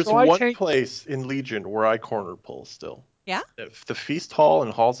 There's so I one tanked. place in Legion where I corner pull still. Yeah? If the Feast Hall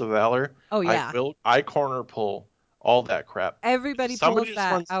and Halls of Valor, Oh, yeah. I corner pull all that crap. If Everybody somebody pulls just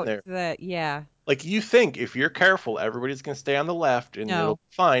that runs in out there, to the, yeah. like you think if you're careful, everybody's gonna stay on the left and it'll No, be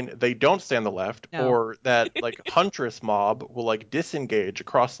fine. They don't stay on the left, no. or that like Huntress mob will like disengage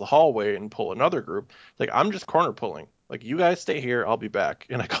across the hallway and pull another group. Like I'm just corner pulling. Like you guys stay here, I'll be back,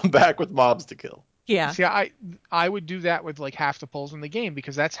 and I come back with mobs to kill. Yeah. See, I would do that with like half the pulls in the game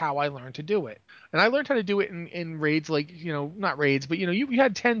because that's how I learned to do it. And I learned how to do it in raids like not raids, but you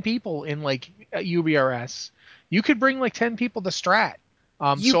had 10 people in like UBRS. You could bring like 10 people to strat.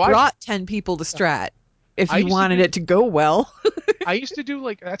 You So I brought 10 people to Strat. if I you used to wanted do- it to go well. I used to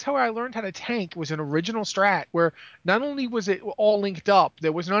do that's how I learned how to tank was an original strat where not only was it all linked up,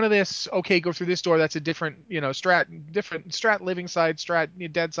 there was none of this, okay, go through this door, that's a different, different strat living side, strat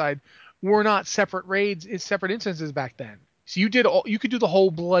dead side. Were not separate raids, it's separate instances back then. So you could do the whole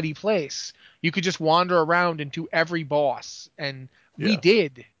bloody place. You could just wander around into every boss, and we Yeah.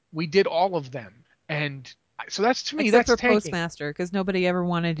 did. We did all of them. And so that's to me Except that's for tanking. Postmaster, because nobody ever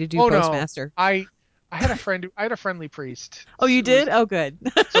wanted to do Oh no. Postmaster. I had a friend. I had a friendly priest. Oh, you It was did? Oh, good.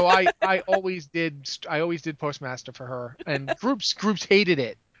 so I always did postmaster for her, and groups hated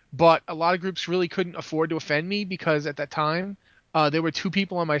it, but a lot of groups really couldn't afford to offend me because at that time there were 2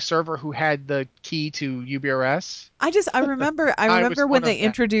 people on my server who had the key to UBRS. I remember I was when one they of them.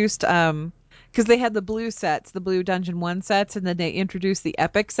 introduced because they had the blue sets, the blue Dungeon 1 sets, and then they introduced the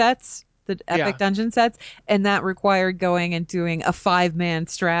epic sets, the epic Yeah, dungeon sets, and that required going and doing a 5-man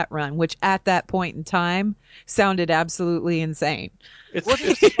strat run, which at that point in time sounded absolutely insane. it It's wasn't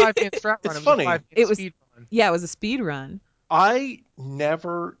just a 5-man strat run; it's it was a funny. 5-man It was speed run. Yeah, it was a speed run. I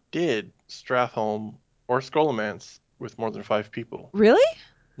never did Stratholme or Scrolomance with more than 5 people. Really?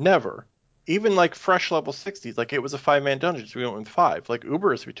 Never. Even like fresh level 60s, like it was a 5-man dungeon, so we went with 5. Like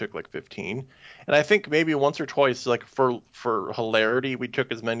Uberus, we took like 15, and I think maybe once or twice, like for hilarity, we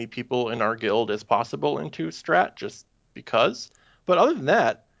took as many people in our guild as possible into Strat, just because. But other than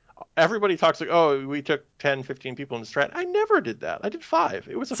that, everybody talks like, oh, we took 10, 15 people into Strat. I never did that. I did 5.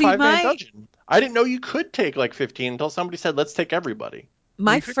 It was a See, 5-man dungeon. I didn't know you could take like 15 until somebody said, let's take everybody. Well,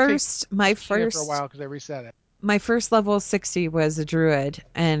 my you could take first my 15 after a first while because they reset it. my first level 60 was a druid,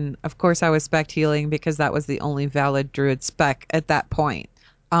 and of course I was spec healing because that was the only valid druid spec at that point.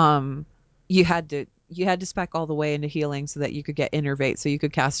 um you had to spec all the way into healing so that you could get innervate so you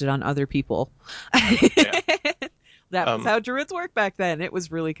could cast it on other people. Yeah. That was how druids worked back then. It was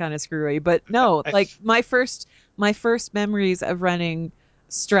really kind of screwy, but no, I, like my first memories of running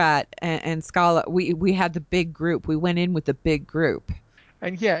strat and Scala, we had the big group. We went in with the big group.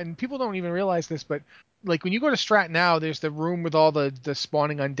 And yeah, and people don't even realize this, but like when you go to Strat now, there's the room with all the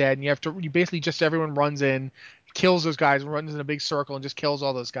spawning undead, and you basically just everyone runs in, kills those guys, runs in a big circle, and just kills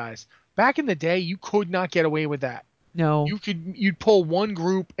all those guys. Back in the day, you could not get away with that. No, You'd pull one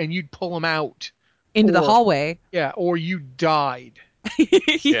group and you'd pull them out, into the or hallway. yeah, or you died. You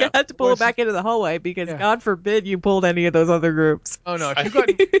yeah. had to pull it Was back into the hallway because yeah. God forbid you pulled any of those other groups. Oh no, if I,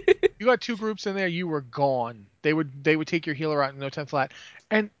 you got 2 groups in there, you were gone. They would take your healer out in no time flat.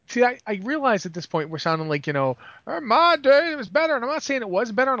 And see, I realize at this point we're sounding like my day it was better, and I'm not saying it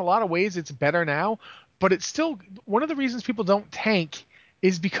was better in a lot of ways. It's better now, but it's still one of the reasons people don't tank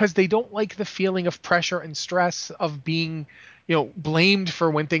is because they don't like the feeling of pressure and stress of being blamed for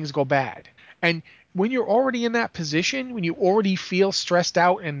when things go bad. And when you're already in that position, when you already feel stressed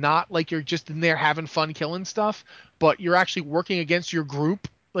out and not like you're just in there having fun killing stuff, but you're actually working against your group.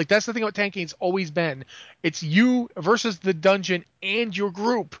 Like that's the thing about tanking. It's always been, it's you versus the dungeon and your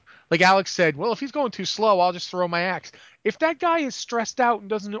group. Like Alex said, well, if he's going too slow, I'll just throw my axe. If that guy is stressed out and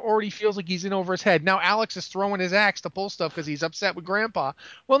doesn't already feels like he's in over his head, now Alex is throwing his axe to pull stuff because he's upset with Grandpa.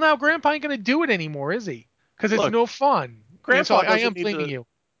 Well, now Grandpa ain't gonna do it anymore, is he? Because it's look, no fun. So Grandpa I am doesn't need blaming to. you.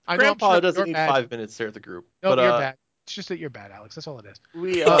 I know I'm Grandpa sure doesn't you're need bad. 5 minutes there at the group. No, But you're bad. It's just that you're bad, Alex. That's all it is.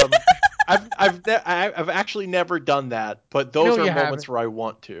 we But I've actually never done that, but I know those are you moments haven't. where I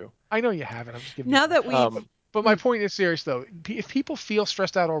want to. I know you haven't. I'm just giving you Now crap. that we've But my point is serious though. If people feel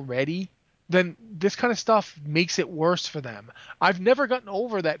stressed out already, then this kind of stuff makes it worse for them. I've never gotten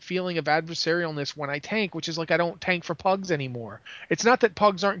over that feeling of adversarialness when I tank, which is like I don't tank for pugs anymore. It's not that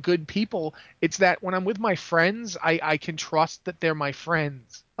pugs aren't good people. It's that when I'm with my friends, I can trust that they're my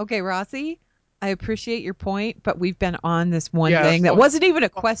friends. Okay, Rossi, I appreciate your point, but we've been on this one Yeah, thing that so wasn't even a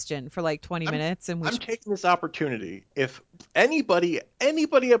question for like 20 I'm minutes, and I'm taking this opportunity. If anybody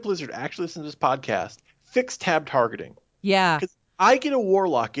at Blizzard actually listens to this podcast, fix tab targeting. yeah, Because I get a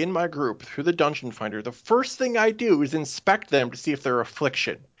warlock in my group through the dungeon finder. The first thing I do is inspect them to see if they're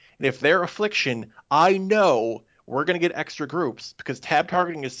affliction. And if they're affliction, I know we're going to get extra groups because tab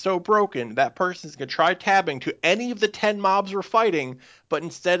targeting is so broken that person's going to try tabbing to any of the 10 mobs we're fighting, but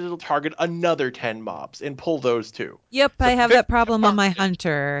instead it'll target another 10 mobs and pull those two. yep, So I have fix that problem tab on my targeting.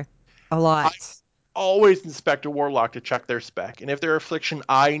 hunter a I lot. always inspect a warlock to check their spec, and if they're affliction,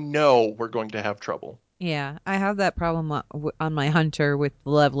 I know we're going to have trouble. Yeah, I have that problem on my hunter with the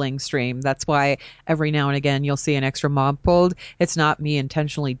leveling stream. That's why every now and again you'll see an extra mob pulled. It's not me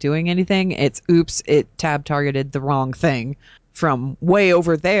intentionally doing anything. It's oops, it tab targeted the wrong thing. from way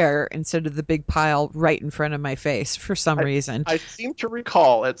over there instead of the big pile right in front of my face for some reason. I seem to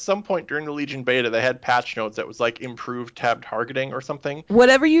recall at some point during the Legion beta they had patch notes that was like improved tab targeting or something.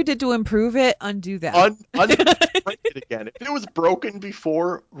 Whatever you did to improve it, undo that. Break it again. If it was broken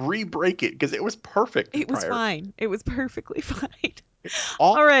before, re-break it because it was perfect. It was prior. fine. It was perfectly fine.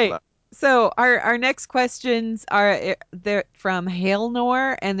 All All right. So our next questions are they're from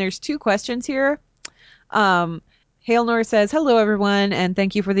Hailnor, and there's 2 questions here. Hailnor says, "Hello, everyone, and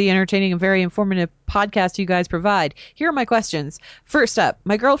thank you for the entertaining and very informative podcast you guys provide. Here are my questions. First up,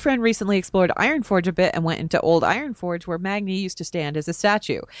 my girlfriend recently explored Ironforge a bit and went into old Ironforge where Magni used to stand as a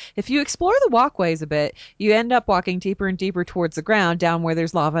statue. If you explore the walkways a bit, you end up walking deeper and deeper towards the ground down where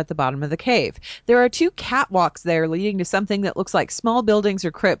there's lava at the bottom of the cave. There are 2 catwalks there leading to something that looks like small buildings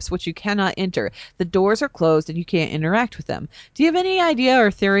or crypts which you cannot enter. The doors are closed and you can't interact with them. Do you have any idea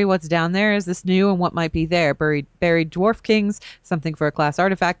or theory what's down there? Is this new and what might be there? Buried dwarf kings, something for a class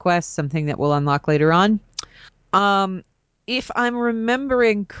artifact quest, something that will unlock later on?" If I'm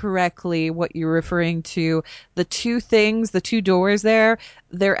remembering correctly what you're referring to, the 2 doors there,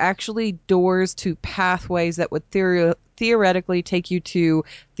 they're actually doors to pathways that would theoretically take you to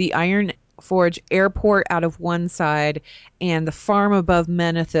the Iron Forge airport out of one side and the farm above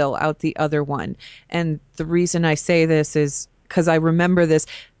Menethil out the other one. And the reason I say this is because I remember this.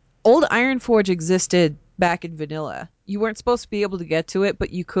 Old Ironforge existed back in vanilla. You weren't supposed to be able to get to it,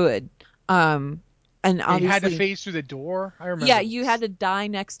 but you could. And obviously, you had to phase through the door. I remember. Yeah, you had to die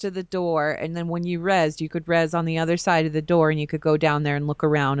next to the door, and then when you rezzed, you could res on the other side of the door, and you could go down there and look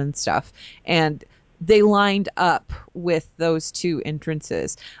around and stuff. And they lined up with those 2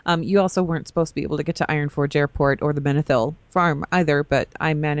 entrances. You also weren't supposed to be able to get to Ironforge Airport or the Menethil Farm either, but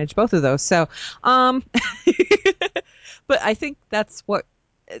I managed both of those. So, but I think that's what,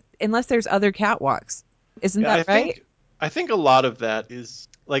 unless there's other catwalks. Isn't that right? I think a lot of that is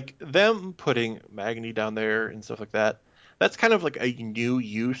like them putting Magni down there and stuff like that. That's kind of like a new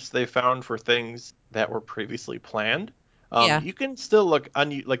use they found for things that were previously planned. Yeah. You can still look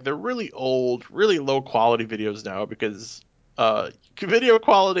on like they're really old, really low quality videos now because video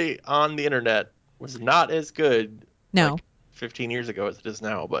quality on the internet was not as good No. like 15 years ago as it is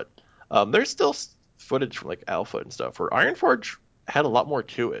now. But there's still footage from like Alpha and stuff where Ironforge had a lot more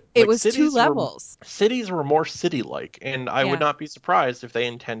to it. It was 2 levels. Cities were more city-like, and I would not be surprised if they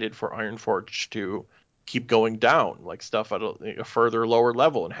intended for Ironforge to keep going down, like stuff at a further lower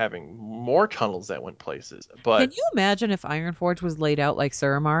level and having more tunnels that went places. But can you imagine if Ironforge was laid out like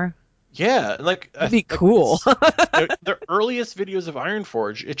Suramar? Yeah, like that'd be cool. The earliest videos of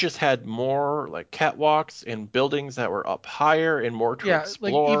Ironforge, it just had more like catwalks and buildings that were up higher and more to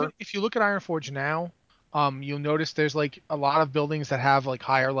explore. Like even if you look at Ironforge now, you'll notice there's like a lot of buildings that have like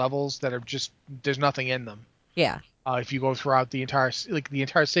higher levels that are just there's nothing in them. Yeah. If you go throughout the entire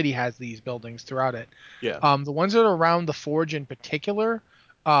city has these buildings throughout it. Yeah. The ones that are around the forge in particular,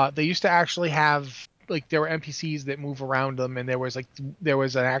 they used to actually have like there were NPCs that move around them, and there was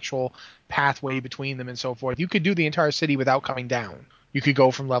an actual pathway between them and so forth. You could do the entire city without coming down. You could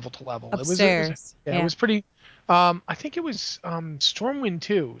go from level to level. Upstairs. It was pretty. I think it was Stormwind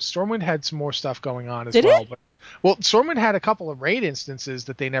too. Stormwind had some more stuff going on as well. But Stormwind had a couple of raid instances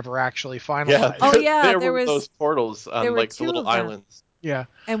that they never actually finalized. There were those portals on like the little islands. Yeah.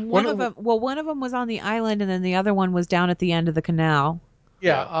 And one of them was on the island, and then the other one was down at the end of the canal.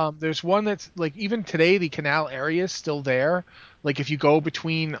 Yeah. There's one that's like even today the canal area is still there. Like if you go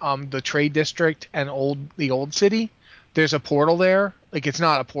between the trade district and the old city, there's a portal there. Like it's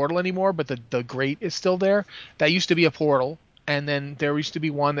not a portal anymore, but the grate is still there. That used to be a portal, and then there used to be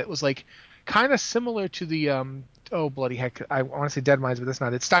one that was like kind of similar to the oh bloody heck, I want to say Dead Mines, but that's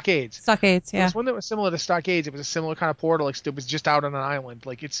not it. Stockades. Stockades, yeah. There's one that was similar to Stockades. It was a similar kind of portal. Like it was just out on an island.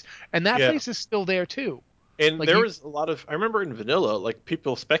 Like and that place is still there too. And like there was a lot of, I remember in vanilla, like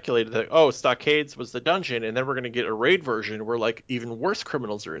people speculated that, oh, Stockades was the dungeon, and then we're going to get a raid version where like even worse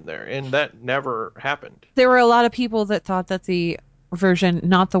criminals are in there, and that never happened. There were a lot of people that thought that the version,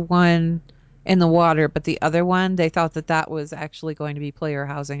 not the one in the water, but the other one, they thought that was actually going to be player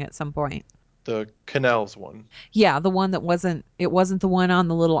housing at some point. The canals one. Yeah, the one that wasn't the one on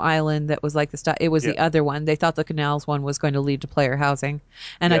the little island that was like it was the other one. They thought the canals one was going to lead to player housing.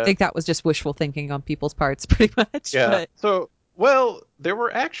 And I think that was just wishful thinking on people's parts pretty much. Yeah. But... So, well, there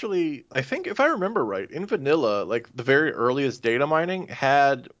were actually, I think if I remember right, in vanilla, like the very earliest data mining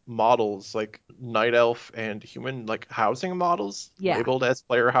had models like Night Elf and human like housing models labeled as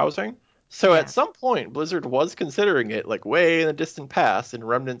player housing. So at some point, Blizzard was considering it like way in the distant past, and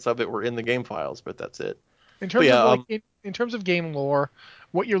remnants of it were in the game files, but that's it. In terms of game lore,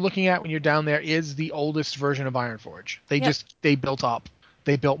 what you're looking at when you're down there is the oldest version of Ironforge. Yep. They built up.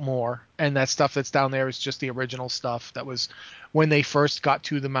 They built more, and that stuff that's down there is just the original stuff that was when they first got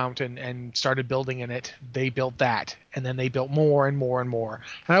to the mountain and started building in it. They built that, and then they built more and more and more.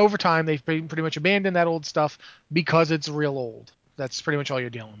 And over time, they've pretty much abandoned that old stuff because it's real old. That's pretty much all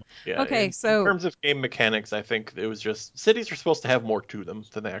you're dealing with. Yeah. Okay, in so- terms of game mechanics, I think it was just cities are supposed to have more to them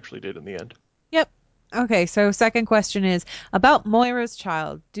than they actually did in the end. Yep. Okay, so second question is about Moira's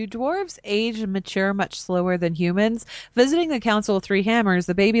child. Do dwarves age and mature much slower than humans? Visiting the Council of Three Hammers,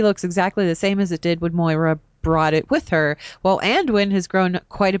 the baby looks exactly the same as it did when Moira brought it with her, while Anduin has grown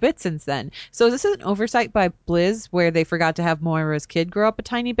quite a bit since then. So is this an oversight by Blizz where they forgot to have Moira's kid grow up a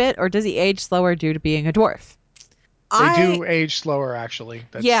tiny bit, or does he age slower due to being a dwarf? They do age slower, actually.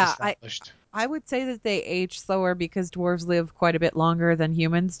 That's established. I would say that they age slower because dwarves live quite a bit longer than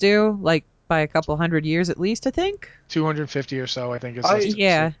humans do, like by a couple hundred years at least, I think. 250 or so, I think is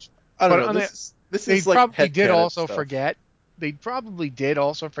Yeah. I don't But know. on This They is like probably did headcanon also stuff. forget. They probably did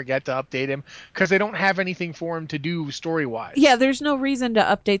also forget to update him because they don't have anything for him to do story-wise. Yeah, there's no reason to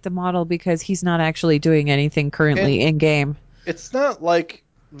update the model because he's not actually doing anything currently in game. It's not like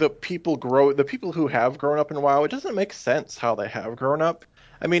the people who have grown up in WoW. It doesn't make sense how they have grown up.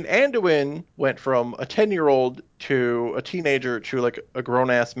 I mean, Anduin went from a 10-year-old to a teenager to like a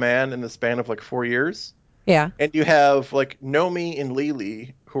grown-ass man in the span of like 4 years. Yeah. And you have like Nomi and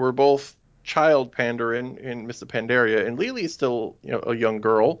Lily, who were both child Pandaren in Mists of Pandaria, and Lily is still, a young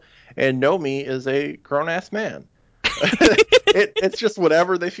girl, and Nomi is a grown-ass man. It's just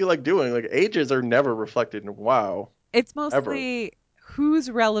whatever they feel like doing. Like ages are never reflected in WoW. It's mostly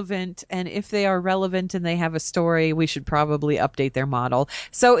who's relevant, and if they are relevant and they have a story, we should probably update their model.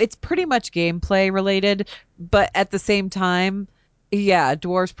 So it's pretty much gameplay related, but at the same time, yeah,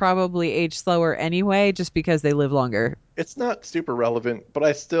 dwarves probably age slower anyway just because they live longer. It's not super relevant, but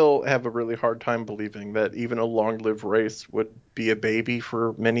I still have a really hard time believing that even a long-lived race would be a baby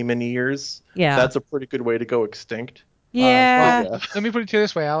for many, many years. Yeah. That's a pretty good way to go extinct. Yeah. Yeah. Let me put it to you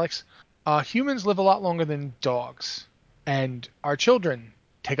this way, Alex. Humans live a lot longer than dogs, and our children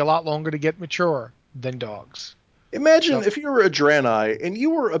take a lot longer to get mature than dogs. Imagine So- if you were a Draenei and you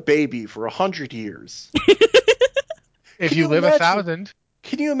were a baby for 100 years. If Can you you live imagine- 1,000,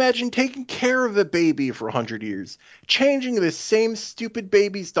 Can you imagine taking care of a baby for 100 years? Changing the same stupid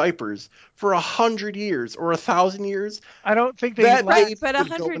baby's diapers for 100 years or 1,000 years? I don't think they That last. baby But would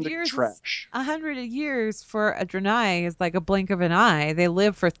go 100 in the years is trash. 100 years for a Draenei is like a blink of an eye. They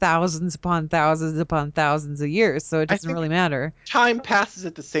live for thousands upon thousands upon thousands of years, so it I doesn't think- really matter. Time passes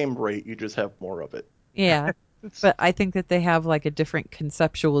at the same rate, you just have more of it. Yeah. But I think that they have like a different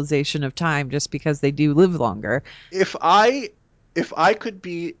conceptualization of time just because they do live longer. If I could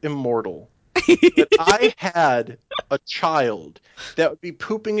be immortal, but I had a child that would be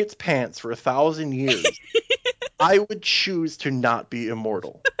pooping its pants for 1,000 years, I would choose to not be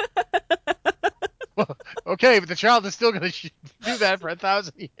immortal. Okay, but the child is still going to do that for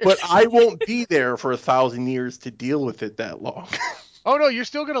 1,000 years. But I won't be there for 1,000 years to deal with it that long. Oh no, you're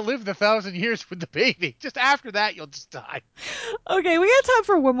still going to live the 1,000 years with the baby. Just after that, you'll just die. Okay, we got time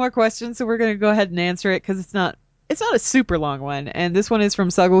for one more question, so we're going to go ahead and answer it because it's not a super long one. And this one is from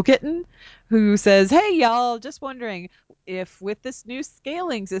Suggle Kitten, who says, "Hey y'all, just wondering if with this new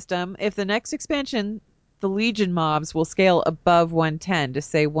scaling system, if the next expansion the Legion mobs will scale above 110 to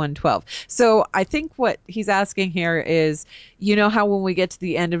say 112. So I think what he's asking here is, you know how when we get to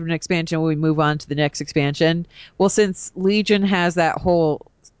the end of an expansion, we move on to the next expansion? Well, since Legion has that whole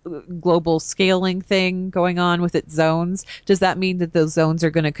global scaling thing going on with its zones, does that mean that those zones are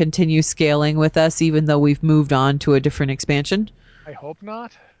going to continue scaling with us even though we've moved on to a different expansion? I hope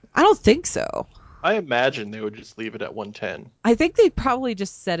not. I don't think so. I imagine they would just leave it at 110. I think they'd probably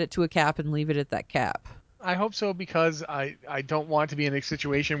just set it to a cap and leave it at that cap. I hope so because I don't want to be in a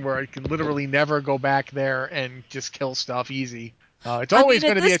situation where I can literally never go back there and just kill stuff easy. It's always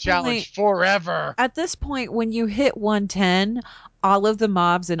going to be a challenge forever. At this point, when you hit 110, all of the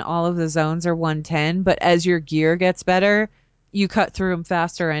mobs and all of the zones are 110, but as your gear gets better, you cut through them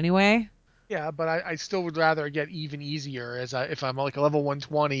faster anyway. Yeah, but I still would rather get even easier if I'm like a level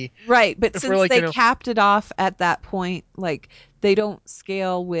 120. Right, but If since we're like, they capped it off at that point, like they don't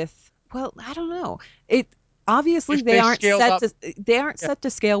scale with, well, I don't know. It obviously If they aren't scaled set up- to set to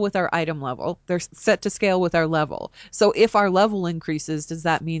scale with our item level. They're set to scale with our level. So if our level increases, does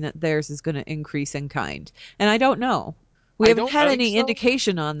that mean that theirs is going to increase in kind? And I don't know. We haven't don't had think any so.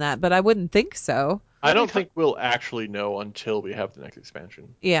 indication on that, but I wouldn't think so. I don't think we'll actually know until we have the next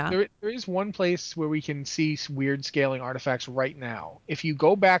expansion. Yeah. There is one place where we can see weird scaling artifacts right now. If you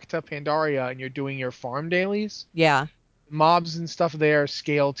go back to Pandaria and you're doing your farm dailies, Yeah. Mobs and stuff there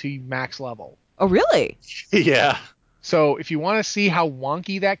scale to max level. Oh, really? Yeah. So if you want to see how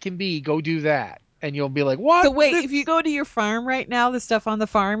wonky that can be, go do that. And you'll be like, what? So wait, if you go to your farm right now, the stuff on the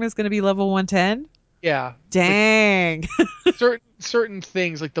farm is going to be level 110? Yeah. Dang. Certain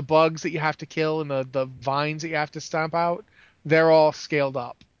things, like the bugs that you have to kill and the vines that you have to stomp out, they're all scaled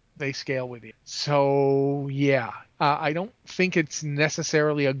up. They scale with you. So, yeah. I don't think it's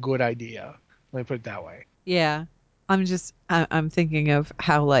necessarily a good idea. Let me put it that way. Yeah. I'm thinking of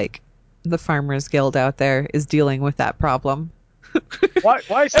how, like, the Farmers Guild out there is dealing with that problem.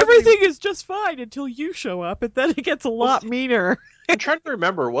 Why Everything is just fine until you show up, and then it gets a lot meaner. I'm trying to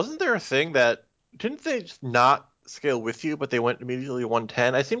remember. Wasn't there a thing that didn't they just not scale with you, but they went immediately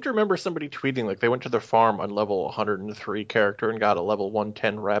 110? I seem to remember somebody tweeting like they went to their farm on level 103 character and got a level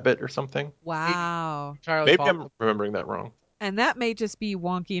 110 rabbit or something. Wow. entirely Maybe possible. I'm remembering that wrong. And that may just be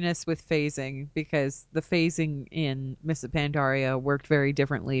wonkiness with phasing, because the phasing in Miss Pandaria worked very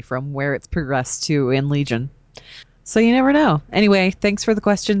differently from where it's progressed to in Legion. So you never know. Anyway, thanks for the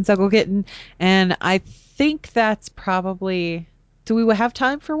question, Zugglegitten. And I think that's probably... Do we have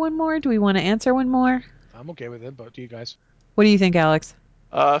time for one more? Do we want to answer one more? I'm okay with it, but do you guys? What do you think, Alex?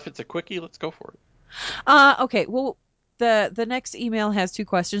 If it's a quickie, let's go for it. Okay, well, the next email has 2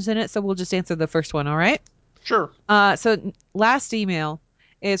 questions in it, so we'll just answer the first one, all right? Sure. So last email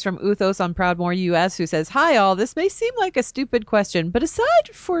is from Uthos on Proudmoore US, who says, "Hi all, this may seem like a stupid question, but aside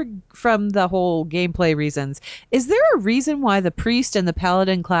from the whole gameplay reasons, is there a reason why the priest and the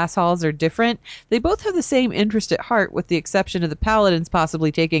paladin class halls are different? They both have the same interest at heart, with the exception of the paladins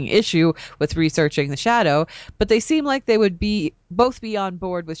possibly taking issue with researching the shadow, but they seem like they would both be on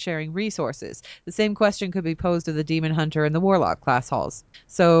board with sharing resources. The same question could be posed of the demon hunter and the warlock class halls.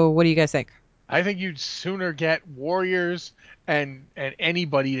 So what do you guys think?" I think you'd sooner get warriors and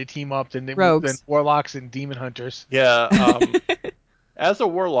anybody to team up than Rogues. warlocks and demon hunters. Yeah. As a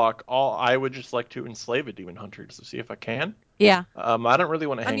warlock, I would just like to enslave a demon hunter just to see if I can. Yeah. I don't really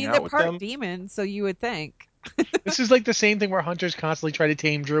want to hang they're out with part them. demon, so you would think. This is like the same thing where hunters constantly try to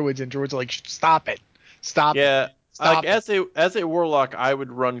tame druids, and druids are like, stop it, stop Yeah. it, stop Like it. as a warlock, I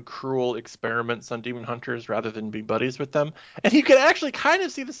would run cruel experiments on demon hunters rather than be buddies with them. And you can actually kind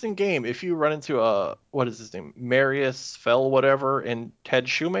of see this in game if you run into what is his name, Marius Fell whatever, and Ted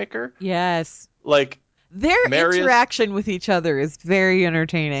Shoemaker. Yes. Like Their Marius interaction with each other is very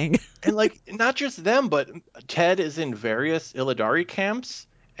entertaining. and like not just them, but Ted is in various Illidari camps,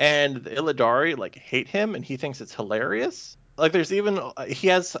 and the Illidari like hate him, and he thinks it's hilarious. Like there's even he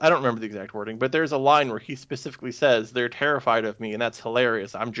has I don't remember the exact wording, but there's a line where he specifically says they're terrified of me, and that's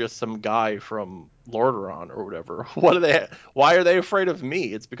hilarious. I'm just some guy from Lordaeron or whatever. What are they? Why are they afraid of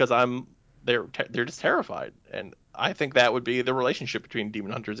me? It's because they're just terrified, and I think that would be the relationship between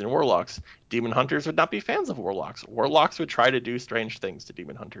demon hunters and warlocks. Demon hunters would not be fans of warlocks. Warlocks would try to do strange things to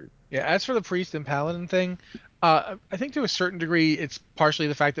demon hunters. Yeah, as for the priest and paladin thing, I think to a certain degree it's partially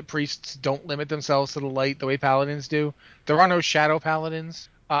the fact that priests don't limit themselves to the light the way paladins do. There are no shadow paladins.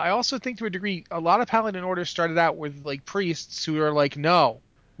 I also think to a degree a lot of paladin orders started out with like priests who are like, no,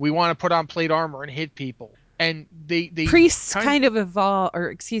 we want to put on plate armor and hit people. And they Priests kind of evolve, or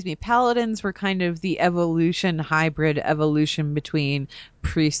excuse me, paladins were kind of the hybrid evolution between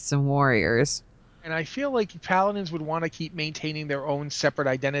priests and warriors. And I feel like paladins would want to keep maintaining their own separate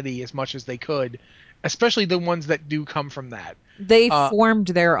identity as much as they could, especially the ones that do come from that. They formed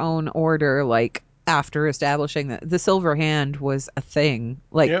their own order, like, after establishing that the Silver Hand was a thing.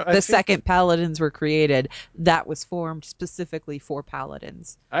 Like, the second paladins were created, that was formed specifically for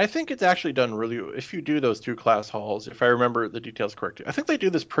paladins. I think it's actually done really, if you do those 2 class halls, if I remember the details correctly, I think they do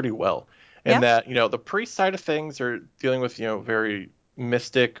this pretty well. And that, the priest side of things are dealing with, very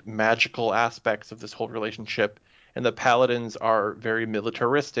mystic, magical aspects of this whole relationship. And the paladins are very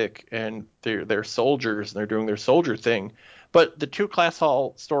militaristic, and they're soldiers, and they're doing their soldier thing. But the 2 class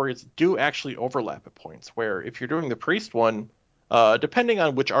hall stories do actually overlap at points, where if you're doing the priest one, depending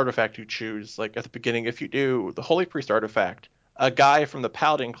on which artifact you choose, like at the beginning, if you do the Holy Priest artifact, a guy from the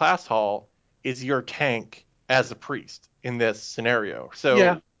Paladin class hall is your tank as a priest in this scenario.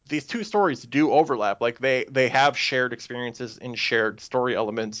 So these 2 stories do overlap. Like they have shared experiences and shared story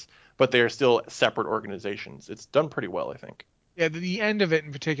elements, but they are still separate organizations. It's done pretty well, I think. Yeah, the end of it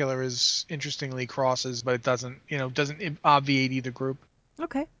in particular is interestingly crosses, but it doesn't obviate either group.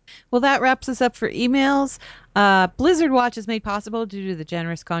 Okay. Well, that wraps us up for emails. Blizzard Watch is made possible due to the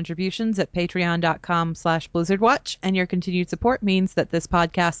generous contributions at patreon.com/blizzardwatch, and your continued support means that this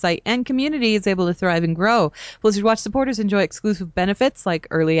podcast site and community is able to thrive and grow. Blizzard Watch supporters enjoy exclusive benefits like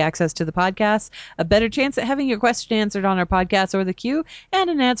early access to the podcast, a better chance at having your question answered on our podcast or the queue, and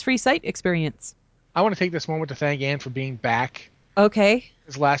an ads-free site experience. I want to take this moment to thank Anne for being back. Okay.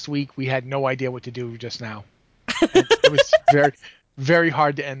 Because last week we had no idea what to do just now. It was very, very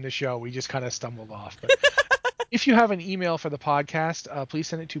hard to end the show. We just kind of stumbled off. But if you have an email for the podcast, please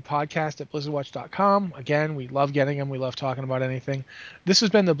send it to podcast@blizzardwatch.com. Again, we love getting them. We love talking about anything. This has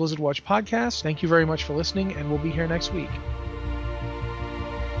been the Blizzard Watch podcast. Thank you very much for listening, and we'll be here next week.